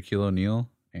Diesel, Shaquille O'Neal,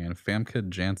 and Famke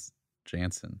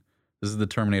Janssen. This is the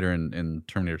Terminator in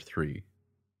Terminator 3.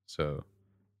 So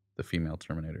the female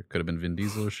Terminator. Could have been Vin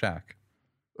Diesel or Shaq.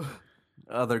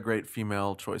 Other great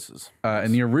female choices.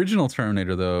 In the original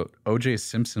Terminator, though, O.J.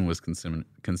 Simpson was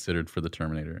considered for the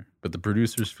Terminator, but the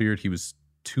producers feared he was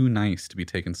too nice to be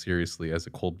taken seriously as a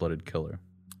cold-blooded killer.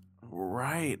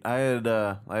 Right. I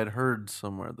had heard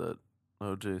somewhere that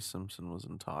O.J. Simpson was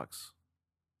in talks.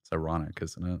 It's ironic,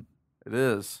 isn't it? It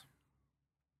is.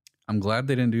 I'm glad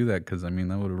they didn't do that because, I mean,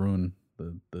 that would have ruined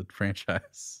the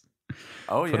franchise.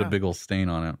 Oh, yeah. Put a big old stain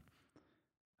on it.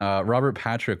 Robert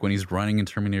Patrick, when he's running in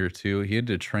Terminator 2, he had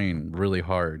to train really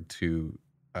hard to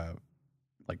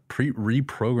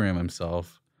reprogram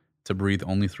himself to breathe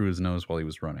only through his nose while he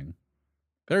was running.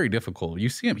 Very difficult. You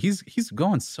see him; he's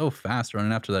going so fast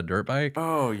running after that dirt bike.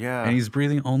 Oh yeah, and he's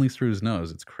breathing only through his nose.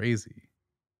 It's crazy.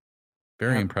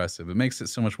 Very impressive. It makes it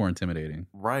so much more intimidating.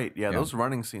 Right? Yeah, those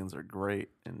running scenes are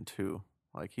great in 2.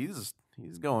 Like he's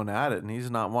going at it, and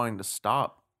he's not wanting to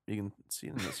stop. You can see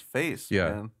it in his face.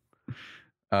 Yeah.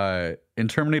 Man. In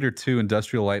Terminator 2,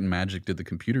 Industrial Light and Magic did the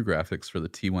computer graphics for the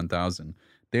T-1000.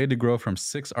 They had to grow from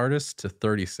 6 artists to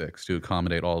 36 to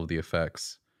accommodate all of the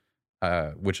effects,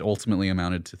 which ultimately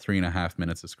amounted to 3.5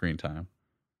 minutes of screen time.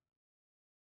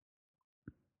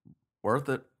 Worth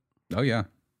it. Oh, yeah.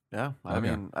 Yeah. I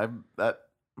mean, that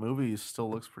movie still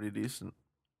looks pretty decent.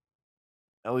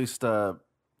 At least,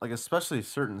 especially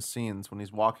certain scenes when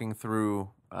he's walking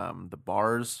through the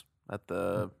bars at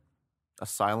the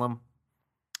asylum.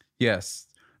 Yes,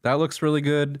 that looks really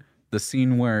good. The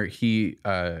scene where he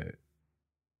had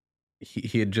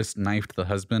just knifed the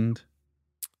husband,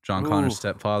 John Connor's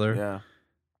stepfather. Yeah.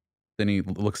 Then he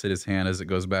looks at his hand as it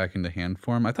goes back into hand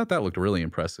form. I thought that looked really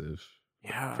impressive.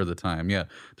 Yeah. For the time. Yeah.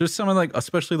 There's some of like,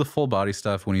 especially the full body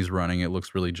stuff when he's running, it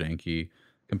looks really janky.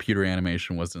 Computer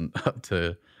animation wasn't up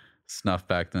to snuff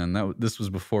back then. This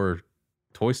was before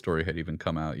Toy Story had even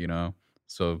come out, you know?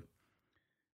 So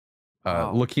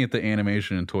looking at the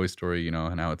animation in Toy Story, you know,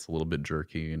 and how it's a little bit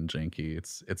jerky and janky,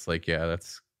 it's like, yeah,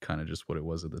 that's kind of just what it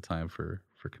was at the time for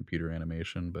computer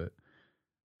animation. But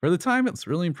for the time, it's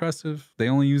really impressive. They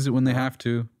only use it when they have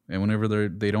to, and whenever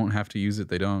they don't have to use it,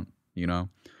 they don't, you know?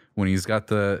 When he's got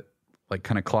the like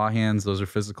kind of claw hands, those are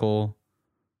physical.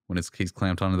 When he's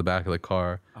clamped onto the back of the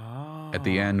car. Oh. At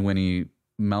the end, when he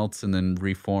melts and then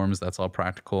reforms, that's all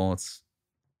practical. It's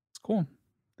cool.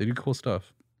 They do cool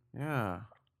stuff. Yeah.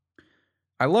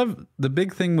 I love the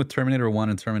big thing with Terminator 1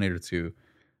 and Terminator 2.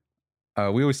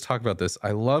 We always talk about this.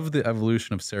 I love the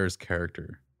evolution of Sarah's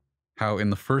character. How in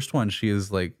the first one, she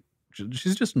is like,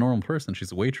 she's just a normal person.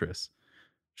 She's a waitress.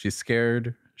 She's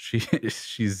scared. She's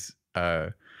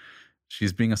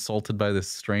being assaulted by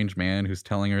this strange man who's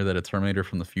telling her that a Terminator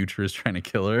from the future is trying to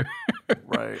kill her.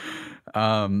 Right.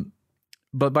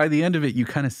 But by the end of it, you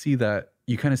kind of see that.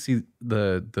 You kind of see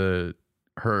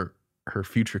her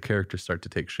future character start to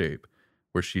take shape,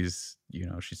 where she's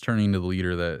turning into the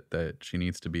leader that she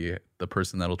needs to be, the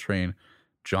person that'll train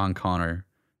John Connor,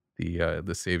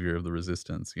 the savior of the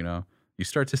resistance. You know, you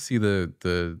start to see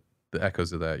the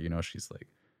echoes of that. You know, she's like.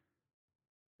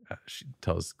 She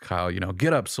tells Kyle, you know,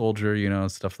 get up, soldier, you know,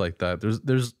 stuff like that.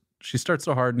 She starts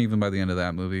to harden even by the end of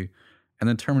that movie. And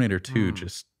then Terminator 2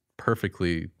 just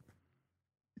perfectly,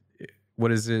 what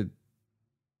is it?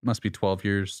 Must be 12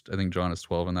 years. I think John is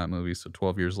 12 in that movie. So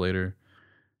 12 years later,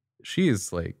 she's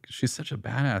such a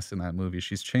badass in that movie.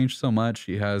 She's changed so much.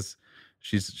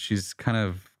 She's kind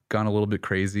of gone a little bit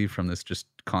crazy from this just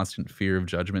constant fear of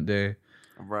Judgment Day.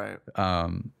 Right. I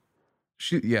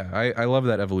love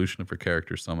that evolution of her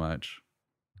character so much.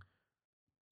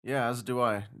 Yeah, as do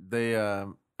I. They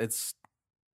it's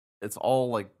all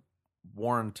like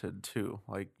warranted too.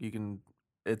 Like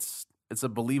it's a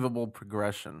believable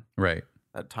progression. Right.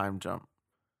 That time jump.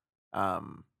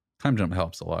 Time jump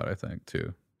helps a lot, I think,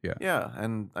 too. Yeah. Yeah,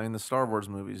 and I mean the Star Wars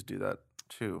movies do that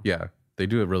too. Yeah, they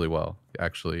do it really well.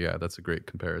 Actually, yeah, that's a great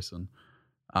comparison.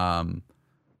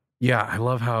 Yeah, I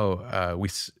love how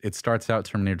it starts out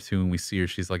Terminator 2 and we see her.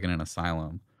 She's like in an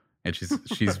asylum, and she's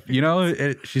you know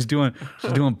she's doing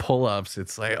pull-ups.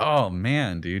 It's like, oh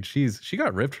man, dude, she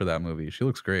got ripped for that movie. She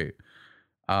looks great.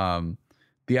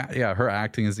 Her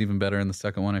acting is even better in the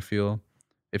second one. I feel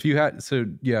if you had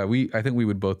I think we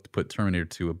would both put Terminator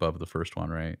 2 above the first one,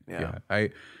 right? Yeah.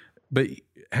 But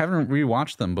having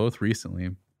rewatched them both recently,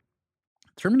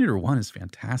 Terminator 1 is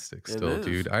fantastic still,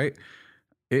 dude.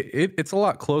 It's a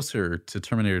lot closer to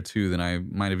Terminator 2 than I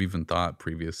might have even thought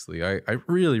previously. I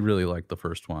really, really like the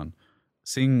first one.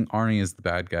 Seeing Arnie as the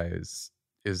bad guy is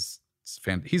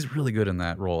he's really good in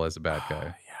that role as a bad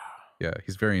guy. Yeah,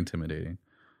 he's very intimidating.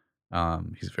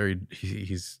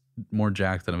 He's more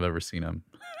jacked than I've ever seen him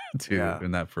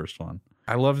in that first one.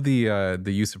 I love the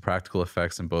use of practical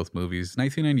effects in both movies.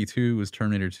 1992 was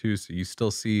Terminator 2, so you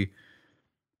still see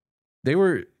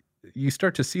you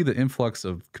start to see the influx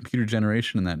of computer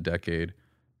generation in that decade,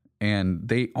 and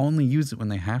they only use it when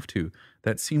they have to.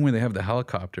 That scene where they have the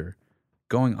helicopter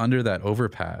going under that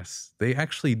overpass, they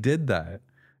actually did that.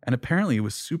 And apparently it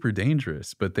was super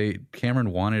dangerous, but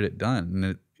Cameron wanted it done,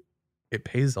 and it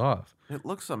pays off. It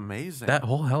looks amazing. That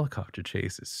whole helicopter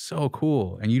chase is so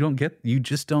cool, and you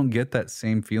just don't get that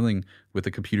same feeling with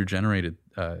a computer generated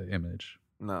image.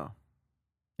 No,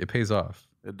 it pays off.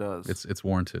 It does. It's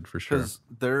warranted for sure. Because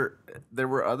there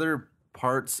were other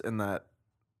parts in that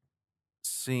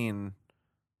scene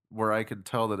where I could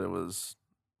tell that it was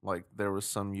like there was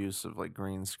some use of like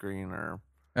green screen or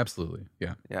absolutely,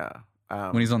 yeah.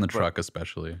 When he's on the truck,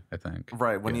 especially, I think.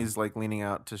 Right, when he's like leaning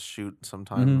out to shoot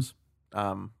sometimes.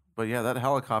 Mm-hmm. But yeah, that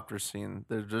helicopter scene,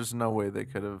 there's no way they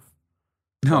could have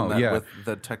done that with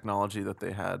the technology that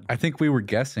they had. I think we were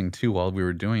guessing too while we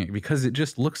were doing it because it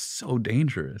just looks so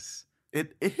dangerous.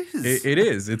 It is. It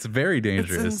is. It's very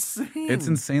dangerous. It's insane. It's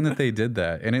insane that they did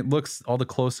that. And it looks, all the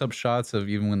close-up shots of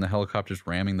even when the helicopter's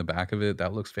ramming the back of it,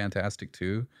 that looks fantastic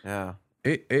too. Yeah.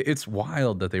 It's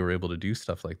wild that they were able to do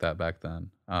stuff like that back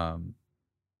then.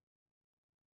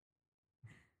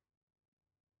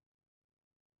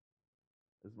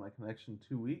 Is my connection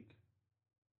too weak?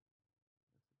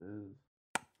 It is.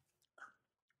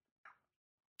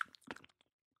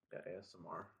 Yeah,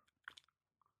 ASMR.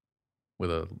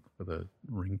 with a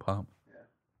ring pop.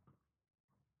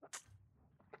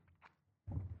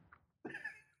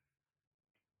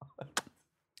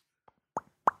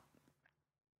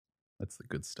 That's the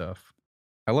good stuff.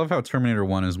 I love how Terminator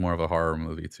 1 is more of a horror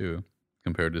movie too,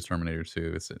 compared to Terminator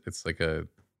 2. It's like a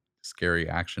scary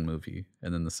action movie,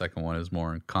 and then the second one is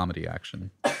more comedy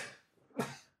action.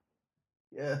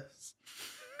 Yes.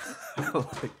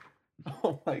 Like,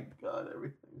 oh my god,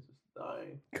 everything's just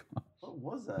dying. Gosh. What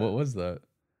was that? What was that?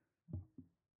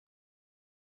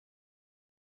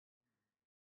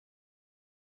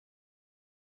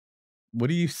 What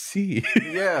do you see?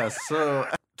 Yeah, so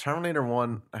Terminator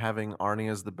 1 having Arnie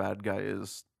as the bad guy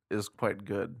is quite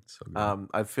good. So good.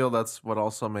 I feel that's what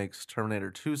also makes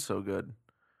Terminator 2 so good.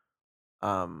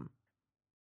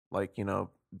 Like, you know,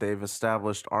 they've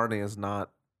established Arnie as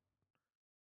not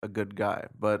a good guy,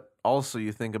 but also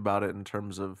you think about it in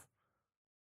terms of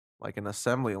like an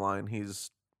assembly line,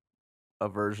 he's a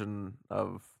version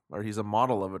of, or he's a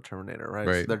model of a Terminator, right?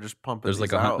 Right. So they're just pumping There's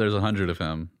these like out. there's 100 of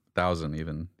him, 1,000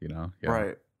 even, you know? Yeah.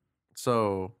 Right.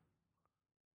 So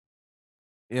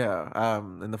yeah,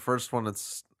 in the first one,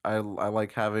 I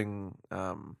like having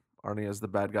Arnie as the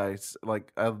bad guy.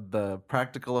 Like the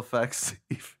practical effects,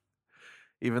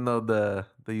 even though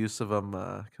the use of them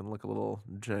can look a little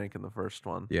jank in the first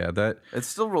one. Yeah, It's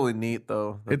still really neat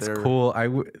though. It's cool.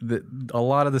 A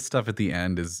lot of the stuff at the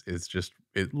end is just,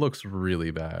 it looks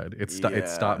really bad. It's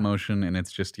stop motion, and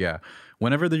it's just, yeah.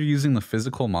 Whenever they're using the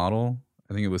physical model,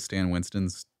 I think it was Stan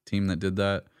Winston's team that did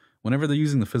that. Whenever they're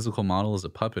using the physical model as a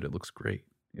puppet, it looks great.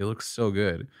 It looks so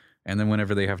good. And then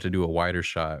whenever they have to do a wider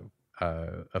shot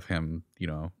of him, you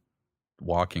know,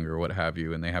 walking or what have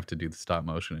you, and they have to do the stop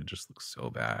motion, it just looks so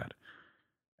bad.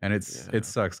 And it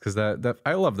sucks because that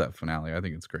I love that finale. I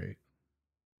think it's great.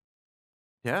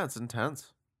 Yeah, it's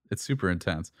intense. It's super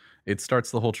intense. It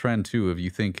starts the whole trend too of, you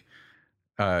think,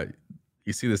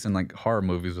 you see this in like horror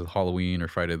movies with Halloween or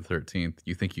Friday the 13th.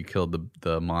 You think you killed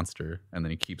the monster, and then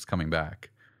he keeps coming back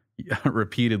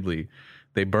repeatedly.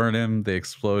 They burn him, they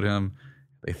explode him,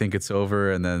 they think it's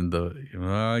over, and then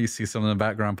you see someone in the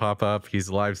background pop up. He's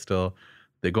alive still.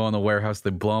 They go in the warehouse, they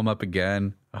blow him up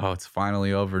again. Oh, it's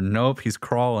finally over. Nope, he's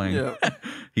crawling. Yeah.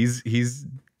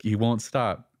 he won't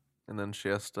stop. And then she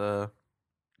has to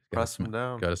press him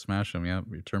down. Gotta smash him. Yeah,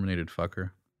 you're terminated,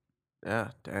 fucker. Yeah,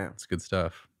 damn. It's good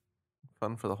stuff.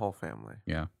 Fun for the whole family.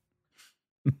 Yeah.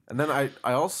 And then I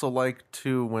also like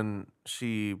too when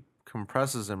she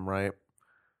compresses him, right?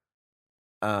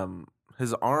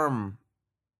 His arm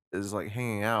is like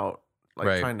hanging out,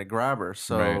 like trying to grab her.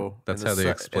 So that's how they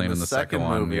explain in the second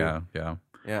one. Movie, yeah.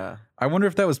 I wonder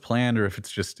if that was planned or if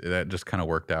it's just that just kind of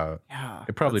worked out. Yeah,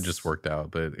 it probably just worked out,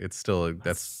 but it's still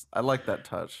I like that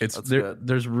touch.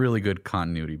 There's really good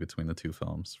continuity between the two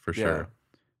films for sure.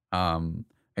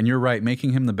 And you're right,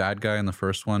 making him the bad guy in the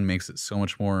first one makes it so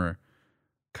much more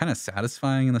kind of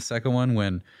satisfying in the second one,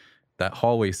 when that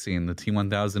hallway scene, the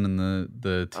T-1000 and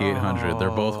the T-800, they're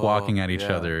both walking at each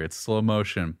other. It's slow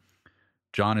motion.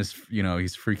 John is,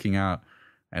 he's freaking out,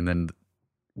 and then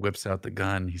whips out the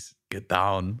gun. He's, get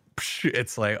down.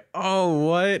 It's like, oh,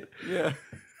 what? Yeah.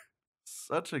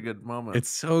 Such a good moment. It's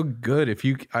so good.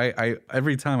 I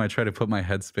every time I try to put my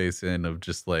headspace in of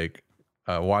just like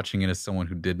watching it as someone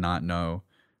who did not know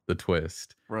the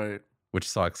twist. Right. Which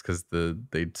sucks because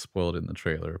they spoiled it in the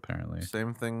trailer, apparently.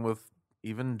 Same thing with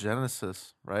even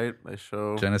Genesis, right? They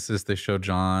show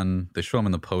John. They show him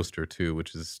in the poster too,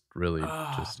 which is really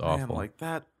just awful. Like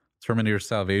that. Terminator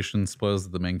Salvation spoils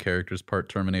that the main character's part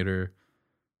Terminator.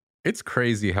 It's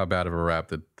crazy how bad of a rap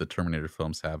that the Terminator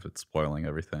films have at spoiling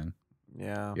everything.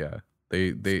 Yeah. Yeah.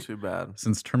 It's too bad.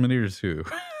 Since Terminator 2,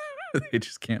 they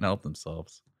just can't help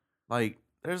themselves. Like,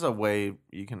 there's a way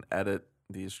you can edit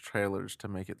these trailers to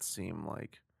make it seem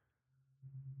like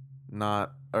to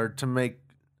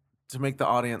make the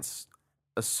audience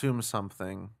assume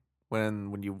something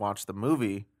when you watch the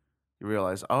movie, you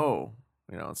realize,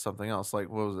 it's something else. Like,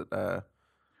 what was it?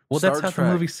 Well, that's how the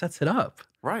movie sets it up.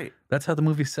 Right. That's how the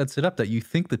movie sets it up, that you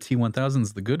think the T-1000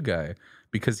 is the good guy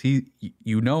because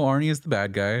Arnie is the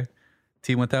bad guy.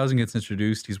 T-1000 gets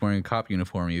introduced. He's wearing a cop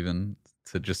uniform even,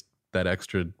 to just that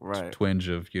extra twinge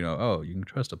of, you can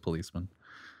trust a policeman.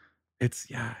 It's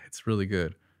really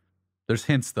good. There's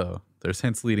hints though. There's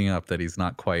hints leading up that he's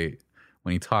not quite,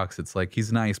 when he talks, it's like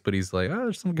he's nice, but he's like,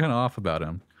 there's something kind of off about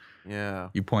him. Yeah.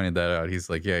 You pointed that out. He's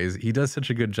like, he does such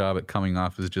a good job at coming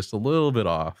off as just a little bit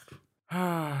off.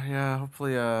 Yeah,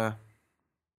 hopefully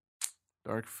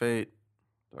Dark Fate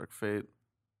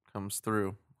comes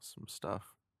through some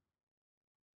stuff.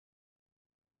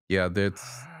 Yeah,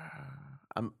 that's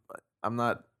I'm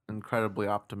not incredibly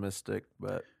optimistic,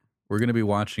 but We're going to be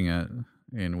watching it,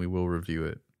 and we will review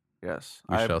it. Yes.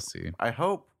 We shall see. I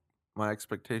hope my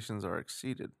expectations are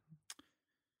exceeded.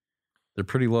 They're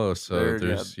pretty low, so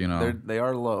there's, they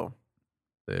are low.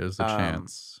 There's a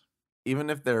chance. Even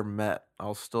if they're met,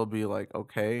 I'll still be like,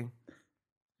 okay.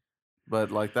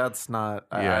 But like, that's not.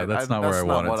 That's not where I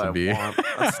want it to be.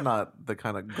 That's not the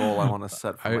kind of goal I want to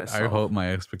set for myself. I hope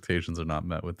my expectations are not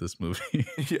met with this movie.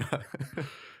 Yeah.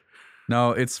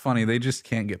 No, it's funny. They just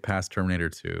can't get past Terminator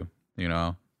 2.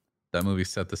 That movie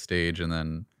set the stage, and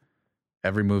then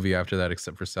every movie after that,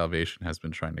 except for Salvation, has been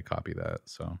trying to copy that.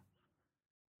 So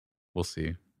we'll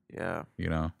see. Yeah.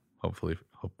 Hopefully,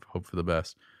 hope for the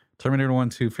best. Terminator 1,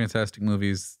 2, fantastic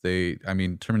movies.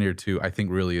 Terminator 2, I think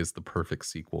really is the perfect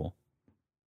sequel.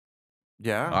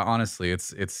 Yeah. Honestly,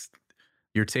 it's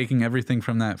you're taking everything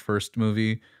from that first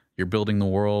movie, you're building the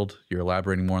world, you're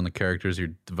elaborating more on the characters,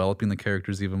 you're developing the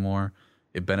characters even more.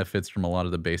 It benefits from a lot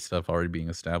of the base stuff already being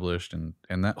established, and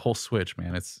that whole switch,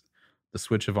 man. It's the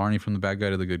switch of Arnie from the bad guy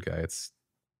to the good guy. It's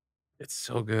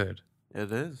so good. It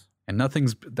is. And nothing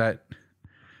is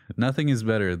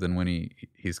better than when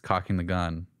he's cocking the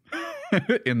gun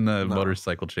in the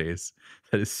motorcycle chase.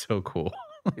 That is so cool.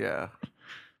 Yeah.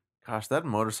 Gosh, that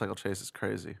motorcycle chase is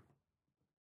crazy.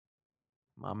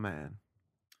 My man.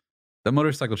 The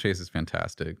motorcycle chase is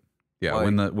fantastic. Yeah,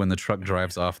 like, when the truck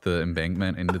drives off the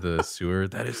embankment into the sewer,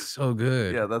 that is so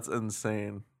good. Yeah, that's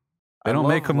insane. They don't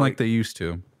make them like they used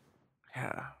to.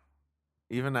 Yeah.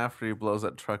 Even after he blows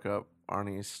that truck up,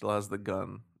 Arnie still has the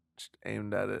gun just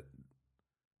aimed at it.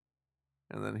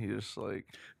 And then he just like...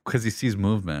 Because he sees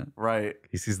movement. Right.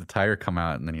 He sees the tire come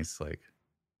out, and then he's like...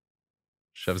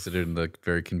 shoves it in the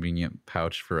very convenient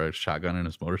pouch for a shotgun in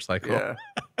his motorcycle. Yeah.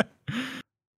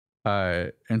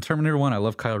 In Terminator 1, I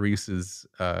love Kyle Reese's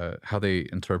how they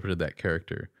interpreted that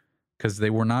character, because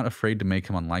they were not afraid to make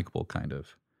him unlikable, kind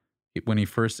of. When he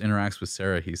first interacts with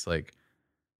Sarah, he's like,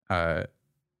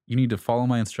 you need to follow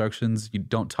my instructions. You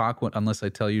don't talk unless I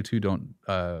tell you to.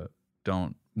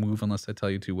 Don't move unless I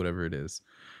tell you to, whatever it is.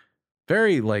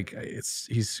 Very, like,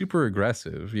 he's super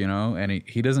aggressive, and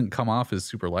he doesn't come off as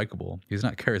super likable. He's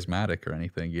not charismatic or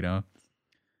anything,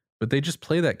 But they just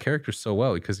play that character so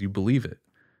well because you believe it.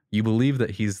 You believe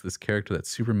that he's this character that's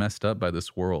super messed up by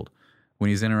this world. When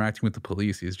he's interacting with the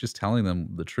police, he's just telling them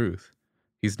the truth.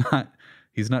 He's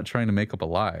not trying to make up a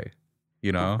lie,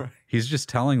 Right. He's just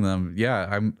telling them,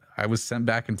 yeah, I was sent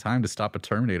back in time to stop a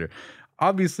Terminator.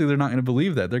 Obviously, they're not going to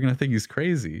believe that. They're going to think he's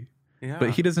crazy. Yeah. But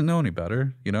he doesn't know any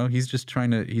better, He's just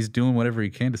he's doing whatever he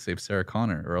can to save Sarah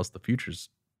Connor, or else the future's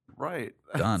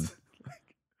done.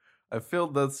 I feel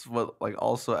that's what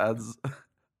also adds a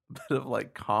bit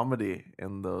of comedy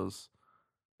in those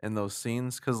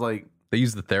scenes, because they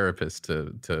use the therapist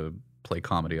to play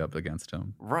comedy up against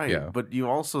him. Right. Yeah. But you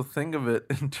also think of it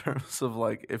in terms of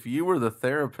if you were the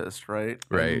therapist, right?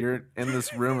 Right. And you're in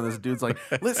this room and this dude's like,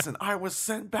 listen, I was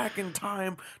sent back in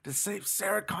time to save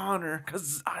Sarah Connor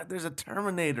because there's a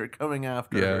Terminator coming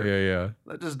after her. Yeah.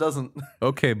 That just doesn't.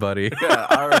 Okay, buddy. Yeah.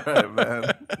 All right,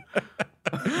 man.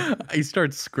 He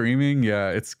starts screaming. Yeah,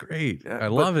 it's great. Yeah, I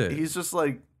love it. He's just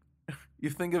you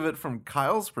think of it from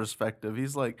Kyle's perspective.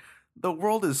 He's like, the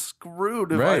world is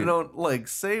screwed if I don't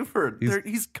save her.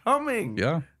 He's coming.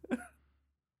 Yeah.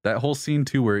 That whole scene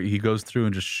too, where he goes through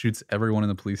and just shoots everyone in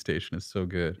the police station, is so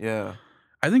good. Yeah.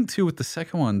 I think too with the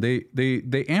second one,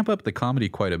 they amp up the comedy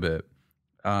quite a bit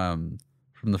from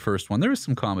the first one. There is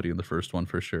some comedy in the first one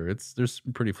for sure. There's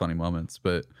some pretty funny moments,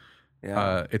 but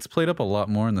it's played up a lot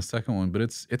more in the second one. But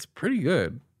it's pretty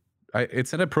good.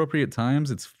 It's at appropriate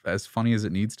times. It's as funny as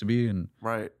it needs to be, and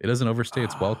it doesn't overstay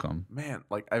its welcome. Man,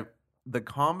 the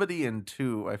comedy in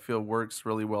 2, I feel works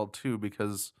really well too,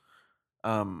 because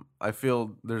I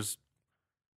feel there's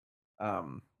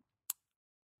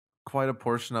quite a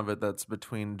portion of it that's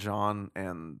between John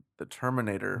and the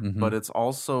Terminator, but it's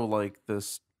also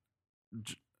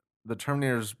the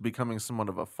Terminator's becoming somewhat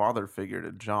of a father figure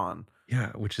to John.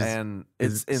 Yeah,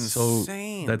 it's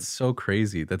insane. That's so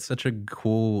crazy. That's such a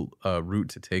cool route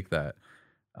to take that.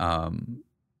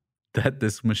 That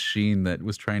this machine that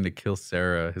was trying to kill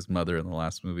Sarah, his mother in the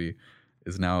last movie,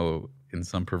 is now in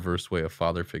some perverse way a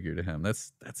father figure to him.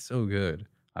 That's so good.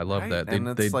 I love that.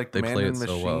 They play it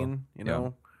so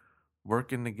well.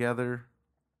 Working together,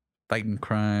 fighting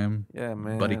crime. Yeah,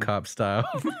 man. Buddy cop style.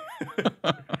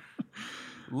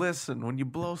 Listen, when you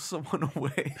blow someone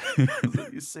away,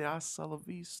 you say "hasta la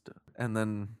vista," and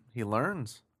then he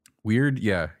learns. Weird,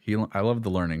 yeah. I love the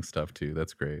learning stuff too.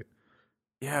 That's great.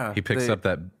 Yeah, he picks up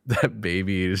that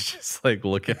baby. Is just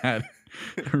looking at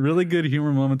it. Really good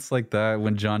humor moments like that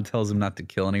when John tells him not to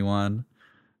kill anyone,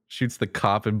 shoots the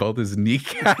cop in both his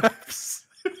kneecaps.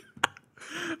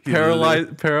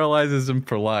 Paralyzes him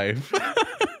for life.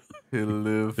 He'll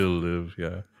live. He'll live.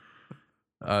 Yeah.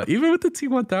 Even with the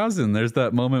T-1000, there's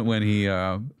that moment when he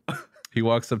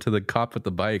walks up to the cop with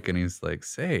the bike and he's like,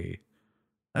 "Say,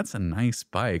 that's a nice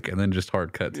bike," and then just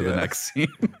hard cut to the next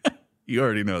scene. You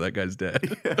already know that guy's dead.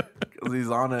 Because he's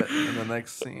on it in the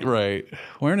next scene. Right.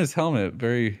 Wearing his helmet,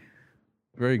 very,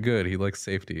 very good. He likes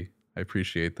safety. I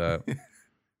appreciate that.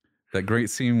 That great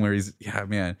scene where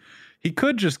he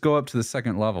could just go up to the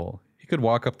second level. He could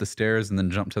walk up the stairs and then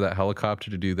jump to that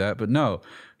helicopter to do that. But no,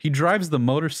 he drives the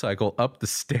motorcycle up the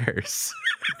stairs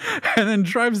and then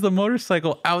drives the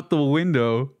motorcycle out the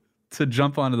window to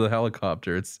jump onto the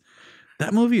helicopter.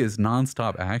 That movie is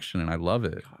nonstop action and I love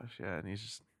it. Gosh, yeah. And he's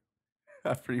just,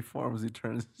 after he forms, he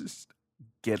turns, just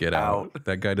get out.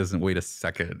 That guy doesn't wait a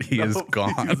second. He is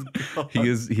gone.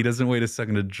 He doesn't wait a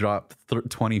second to drop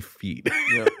 20 feet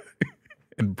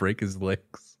and break his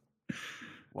legs.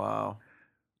 Wow.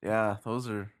 Yeah, those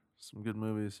are some good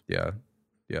movies. Yeah.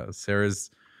 Sarah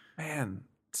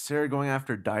going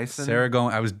after Dyson.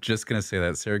 I was just gonna say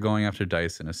that. Sarah going after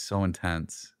Dyson is so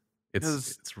intense.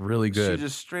 It's really good. She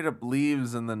just straight up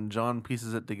leaves, and then John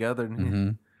pieces it together.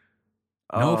 And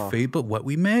no fate but what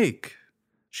we make.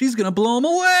 She's gonna blow him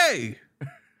away.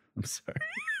 I'm sorry.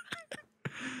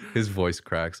 His voice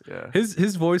cracks. Yeah.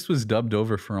 His voice was dubbed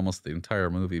over for almost the entire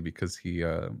movie because he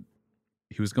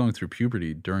was going through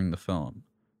puberty during the film.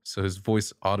 So his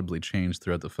voice audibly changed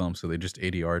throughout the film, so they just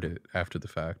ADR'd it after the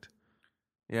fact.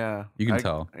 Yeah. You can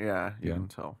tell. Yeah, you can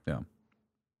tell. Yeah.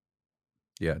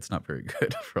 Yeah, it's not very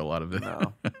good for a lot of it.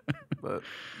 No. But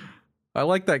I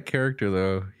like that character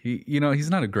though.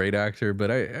 He's not a great actor, but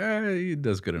he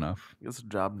does good enough. He gets the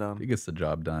job done. He gets the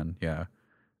job done, yeah.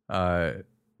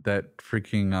 That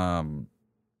freaking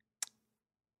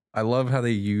I love how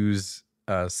they use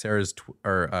Sarah's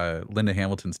Linda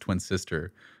Hamilton's twin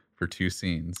sister for 2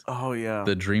 scenes. Oh yeah.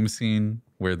 The dream scene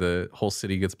where the whole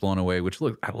city gets blown away,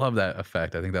 I love that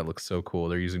effect. I think that looks so cool.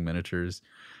 They're using miniatures.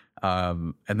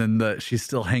 And then she's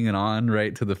still hanging on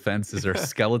right to the fence as her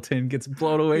skeleton gets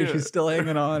blown away. She's still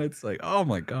hanging on. It's like, oh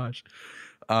my gosh.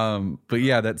 But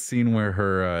yeah, that scene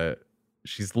where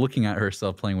she's looking at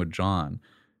herself playing with John.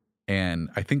 And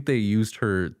I think they used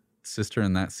her sister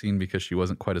in that scene because she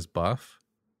wasn't quite as buff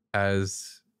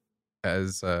as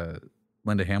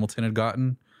Linda Hamilton had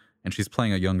gotten. And she's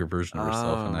playing a younger version of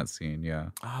herself in that scene, yeah.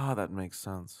 That makes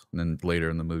sense. And then later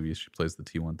in the movie, she plays the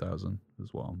T-1000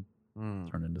 as well.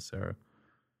 Turned into Sarah.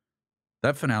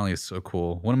 That finale is so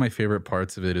cool. One of my favorite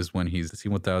parts of it is when the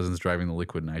T-1000's driving the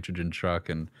liquid nitrogen truck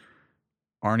and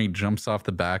Arnie jumps off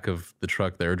the back of the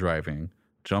truck they're driving,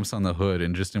 jumps on the hood,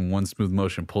 and just in one smooth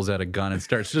motion pulls out a gun and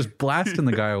starts just blasting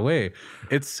the guy away.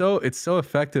 It's so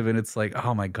effective, and it's like,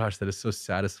 oh my gosh, that is so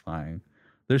satisfying.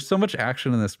 There's so much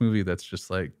action in this movie that's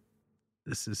just like,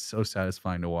 this is so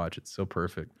satisfying to watch. It's so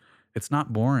perfect. It's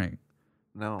not boring.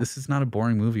 No. This is not a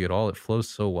boring movie at all. It flows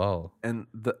so well. And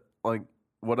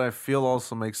what I feel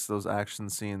also makes those action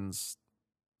scenes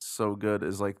so good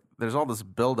is like there's all this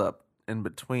buildup in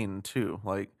between too.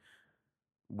 Like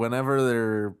whenever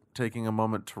they're taking a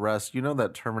moment to rest,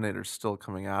 that Terminator's still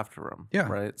coming after them. Yeah.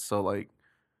 Right. So like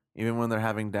even when they're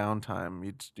having downtime,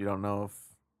 you don't know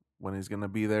when he's gonna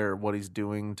be there or what he's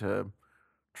doing to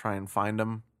try and find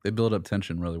him. They build up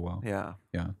tension really well. Yeah.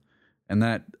 Yeah. And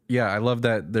I love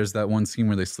that there's that one scene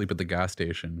where they sleep at the gas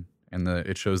station and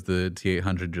it shows the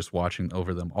T-800 just watching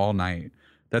over them all night.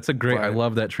 That's a great, I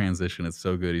love that transition. It's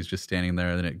so good. He's just standing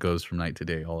there and then it goes from night to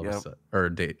day all of a sudden. Or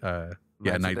day,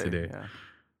 night to day. Yeah.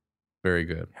 Very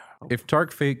good. Yeah. If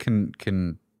Dark Fate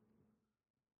can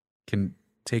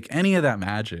take any of that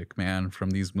magic, man, from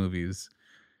these movies,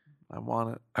 I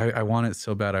want it. I want it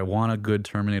so bad. I want a good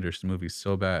Terminator movie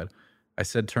so bad. I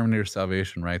said Terminator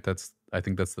Salvation, right? I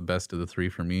think that's the best of the 3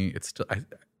 for me. It's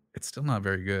still not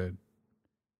very good.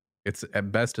 It's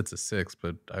at best it's a 6,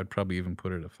 but I'd probably even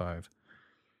put it at 5.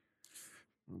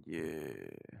 Yeah.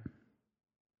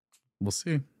 We'll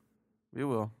see. We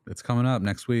will. It's coming up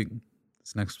next week.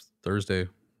 It's next Thursday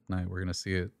night. We're gonna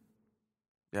see it.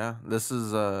 Yeah. This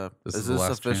is this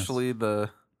officially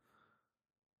chance.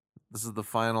 This is the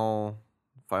final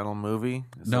movie?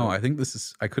 I think this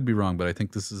is, I could be wrong, but I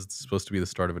think this is supposed to be the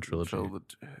start of a trilogy.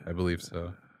 I believe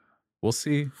so. We'll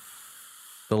see.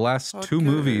 The last 2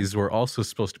 movies were also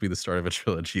supposed to be the start of a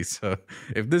trilogy. So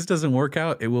if this doesn't work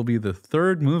out, it will be the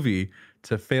 3rd movie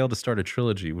to fail to start a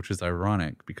trilogy, which is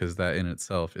ironic because that in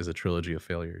itself is a trilogy of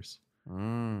failures.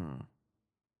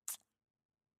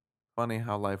 Funny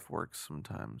how life works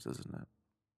sometimes, isn't it?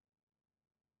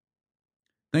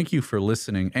 Thank you for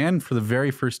listening and for the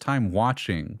very first time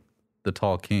watching The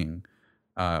Tall King.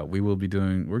 We're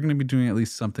going to be doing at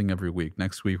least something every week.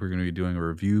 Next week, we're going to be doing a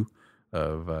review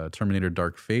of Terminator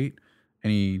Dark Fate.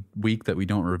 Any week that we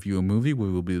don't review a movie, we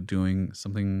will be doing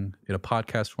something in a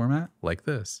podcast format like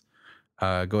this.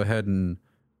 Go ahead and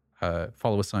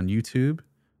follow us on YouTube.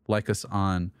 Like us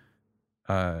on...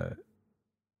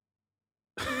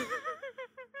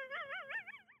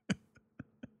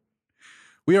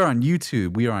 We are on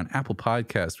YouTube. We are on Apple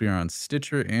Podcasts. We are on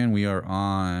Stitcher. And we are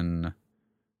on...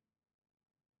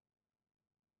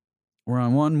 We're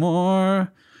on one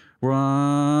more. We're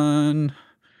on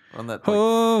that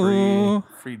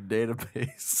free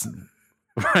database.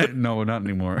 Right? No, not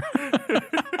anymore.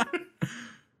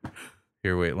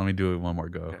 Here, wait. Let me do it one more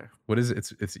go. Okay. What is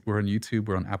it? It's we're on YouTube.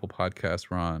 We're on Apple Podcasts.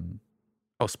 We're on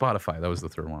Spotify. That was the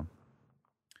third one.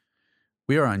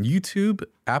 We are on YouTube,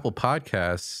 Apple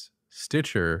Podcasts,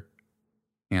 Stitcher,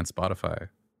 and Spotify.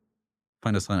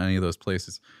 Find us on any of those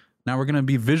places. Now we're going to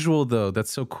be visual, though.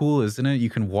 That's so cool, isn't it? You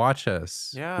can watch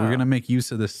us. Yeah. We're going to make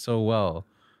use of this so well.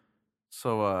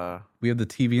 So, we have the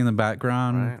TV in the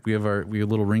background. Right. We have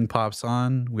little ring pops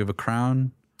on. We have a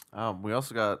crown. We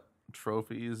also got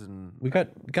trophies and we got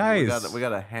guys. We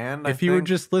got a hand. If you were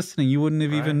just listening, you wouldn't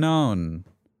have even known.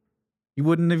 You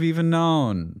wouldn't have even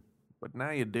known. But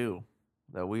now you do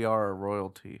that we are a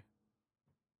royalty.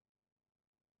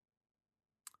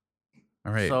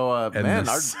 All right. So, man,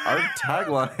 our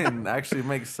tagline actually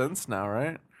makes sense now,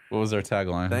 right? What was our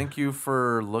tagline? Thank you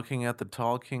for looking at the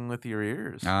tall king with your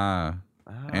ears.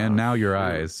 And now your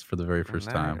eyes for the very first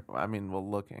time. I mean, well,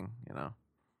 looking, you know.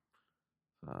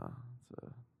 It's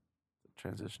a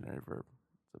transitionary verb.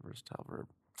 It's a versatile verb.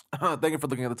 Thank you for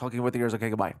looking at the tall king with your ears. Okay,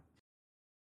 goodbye.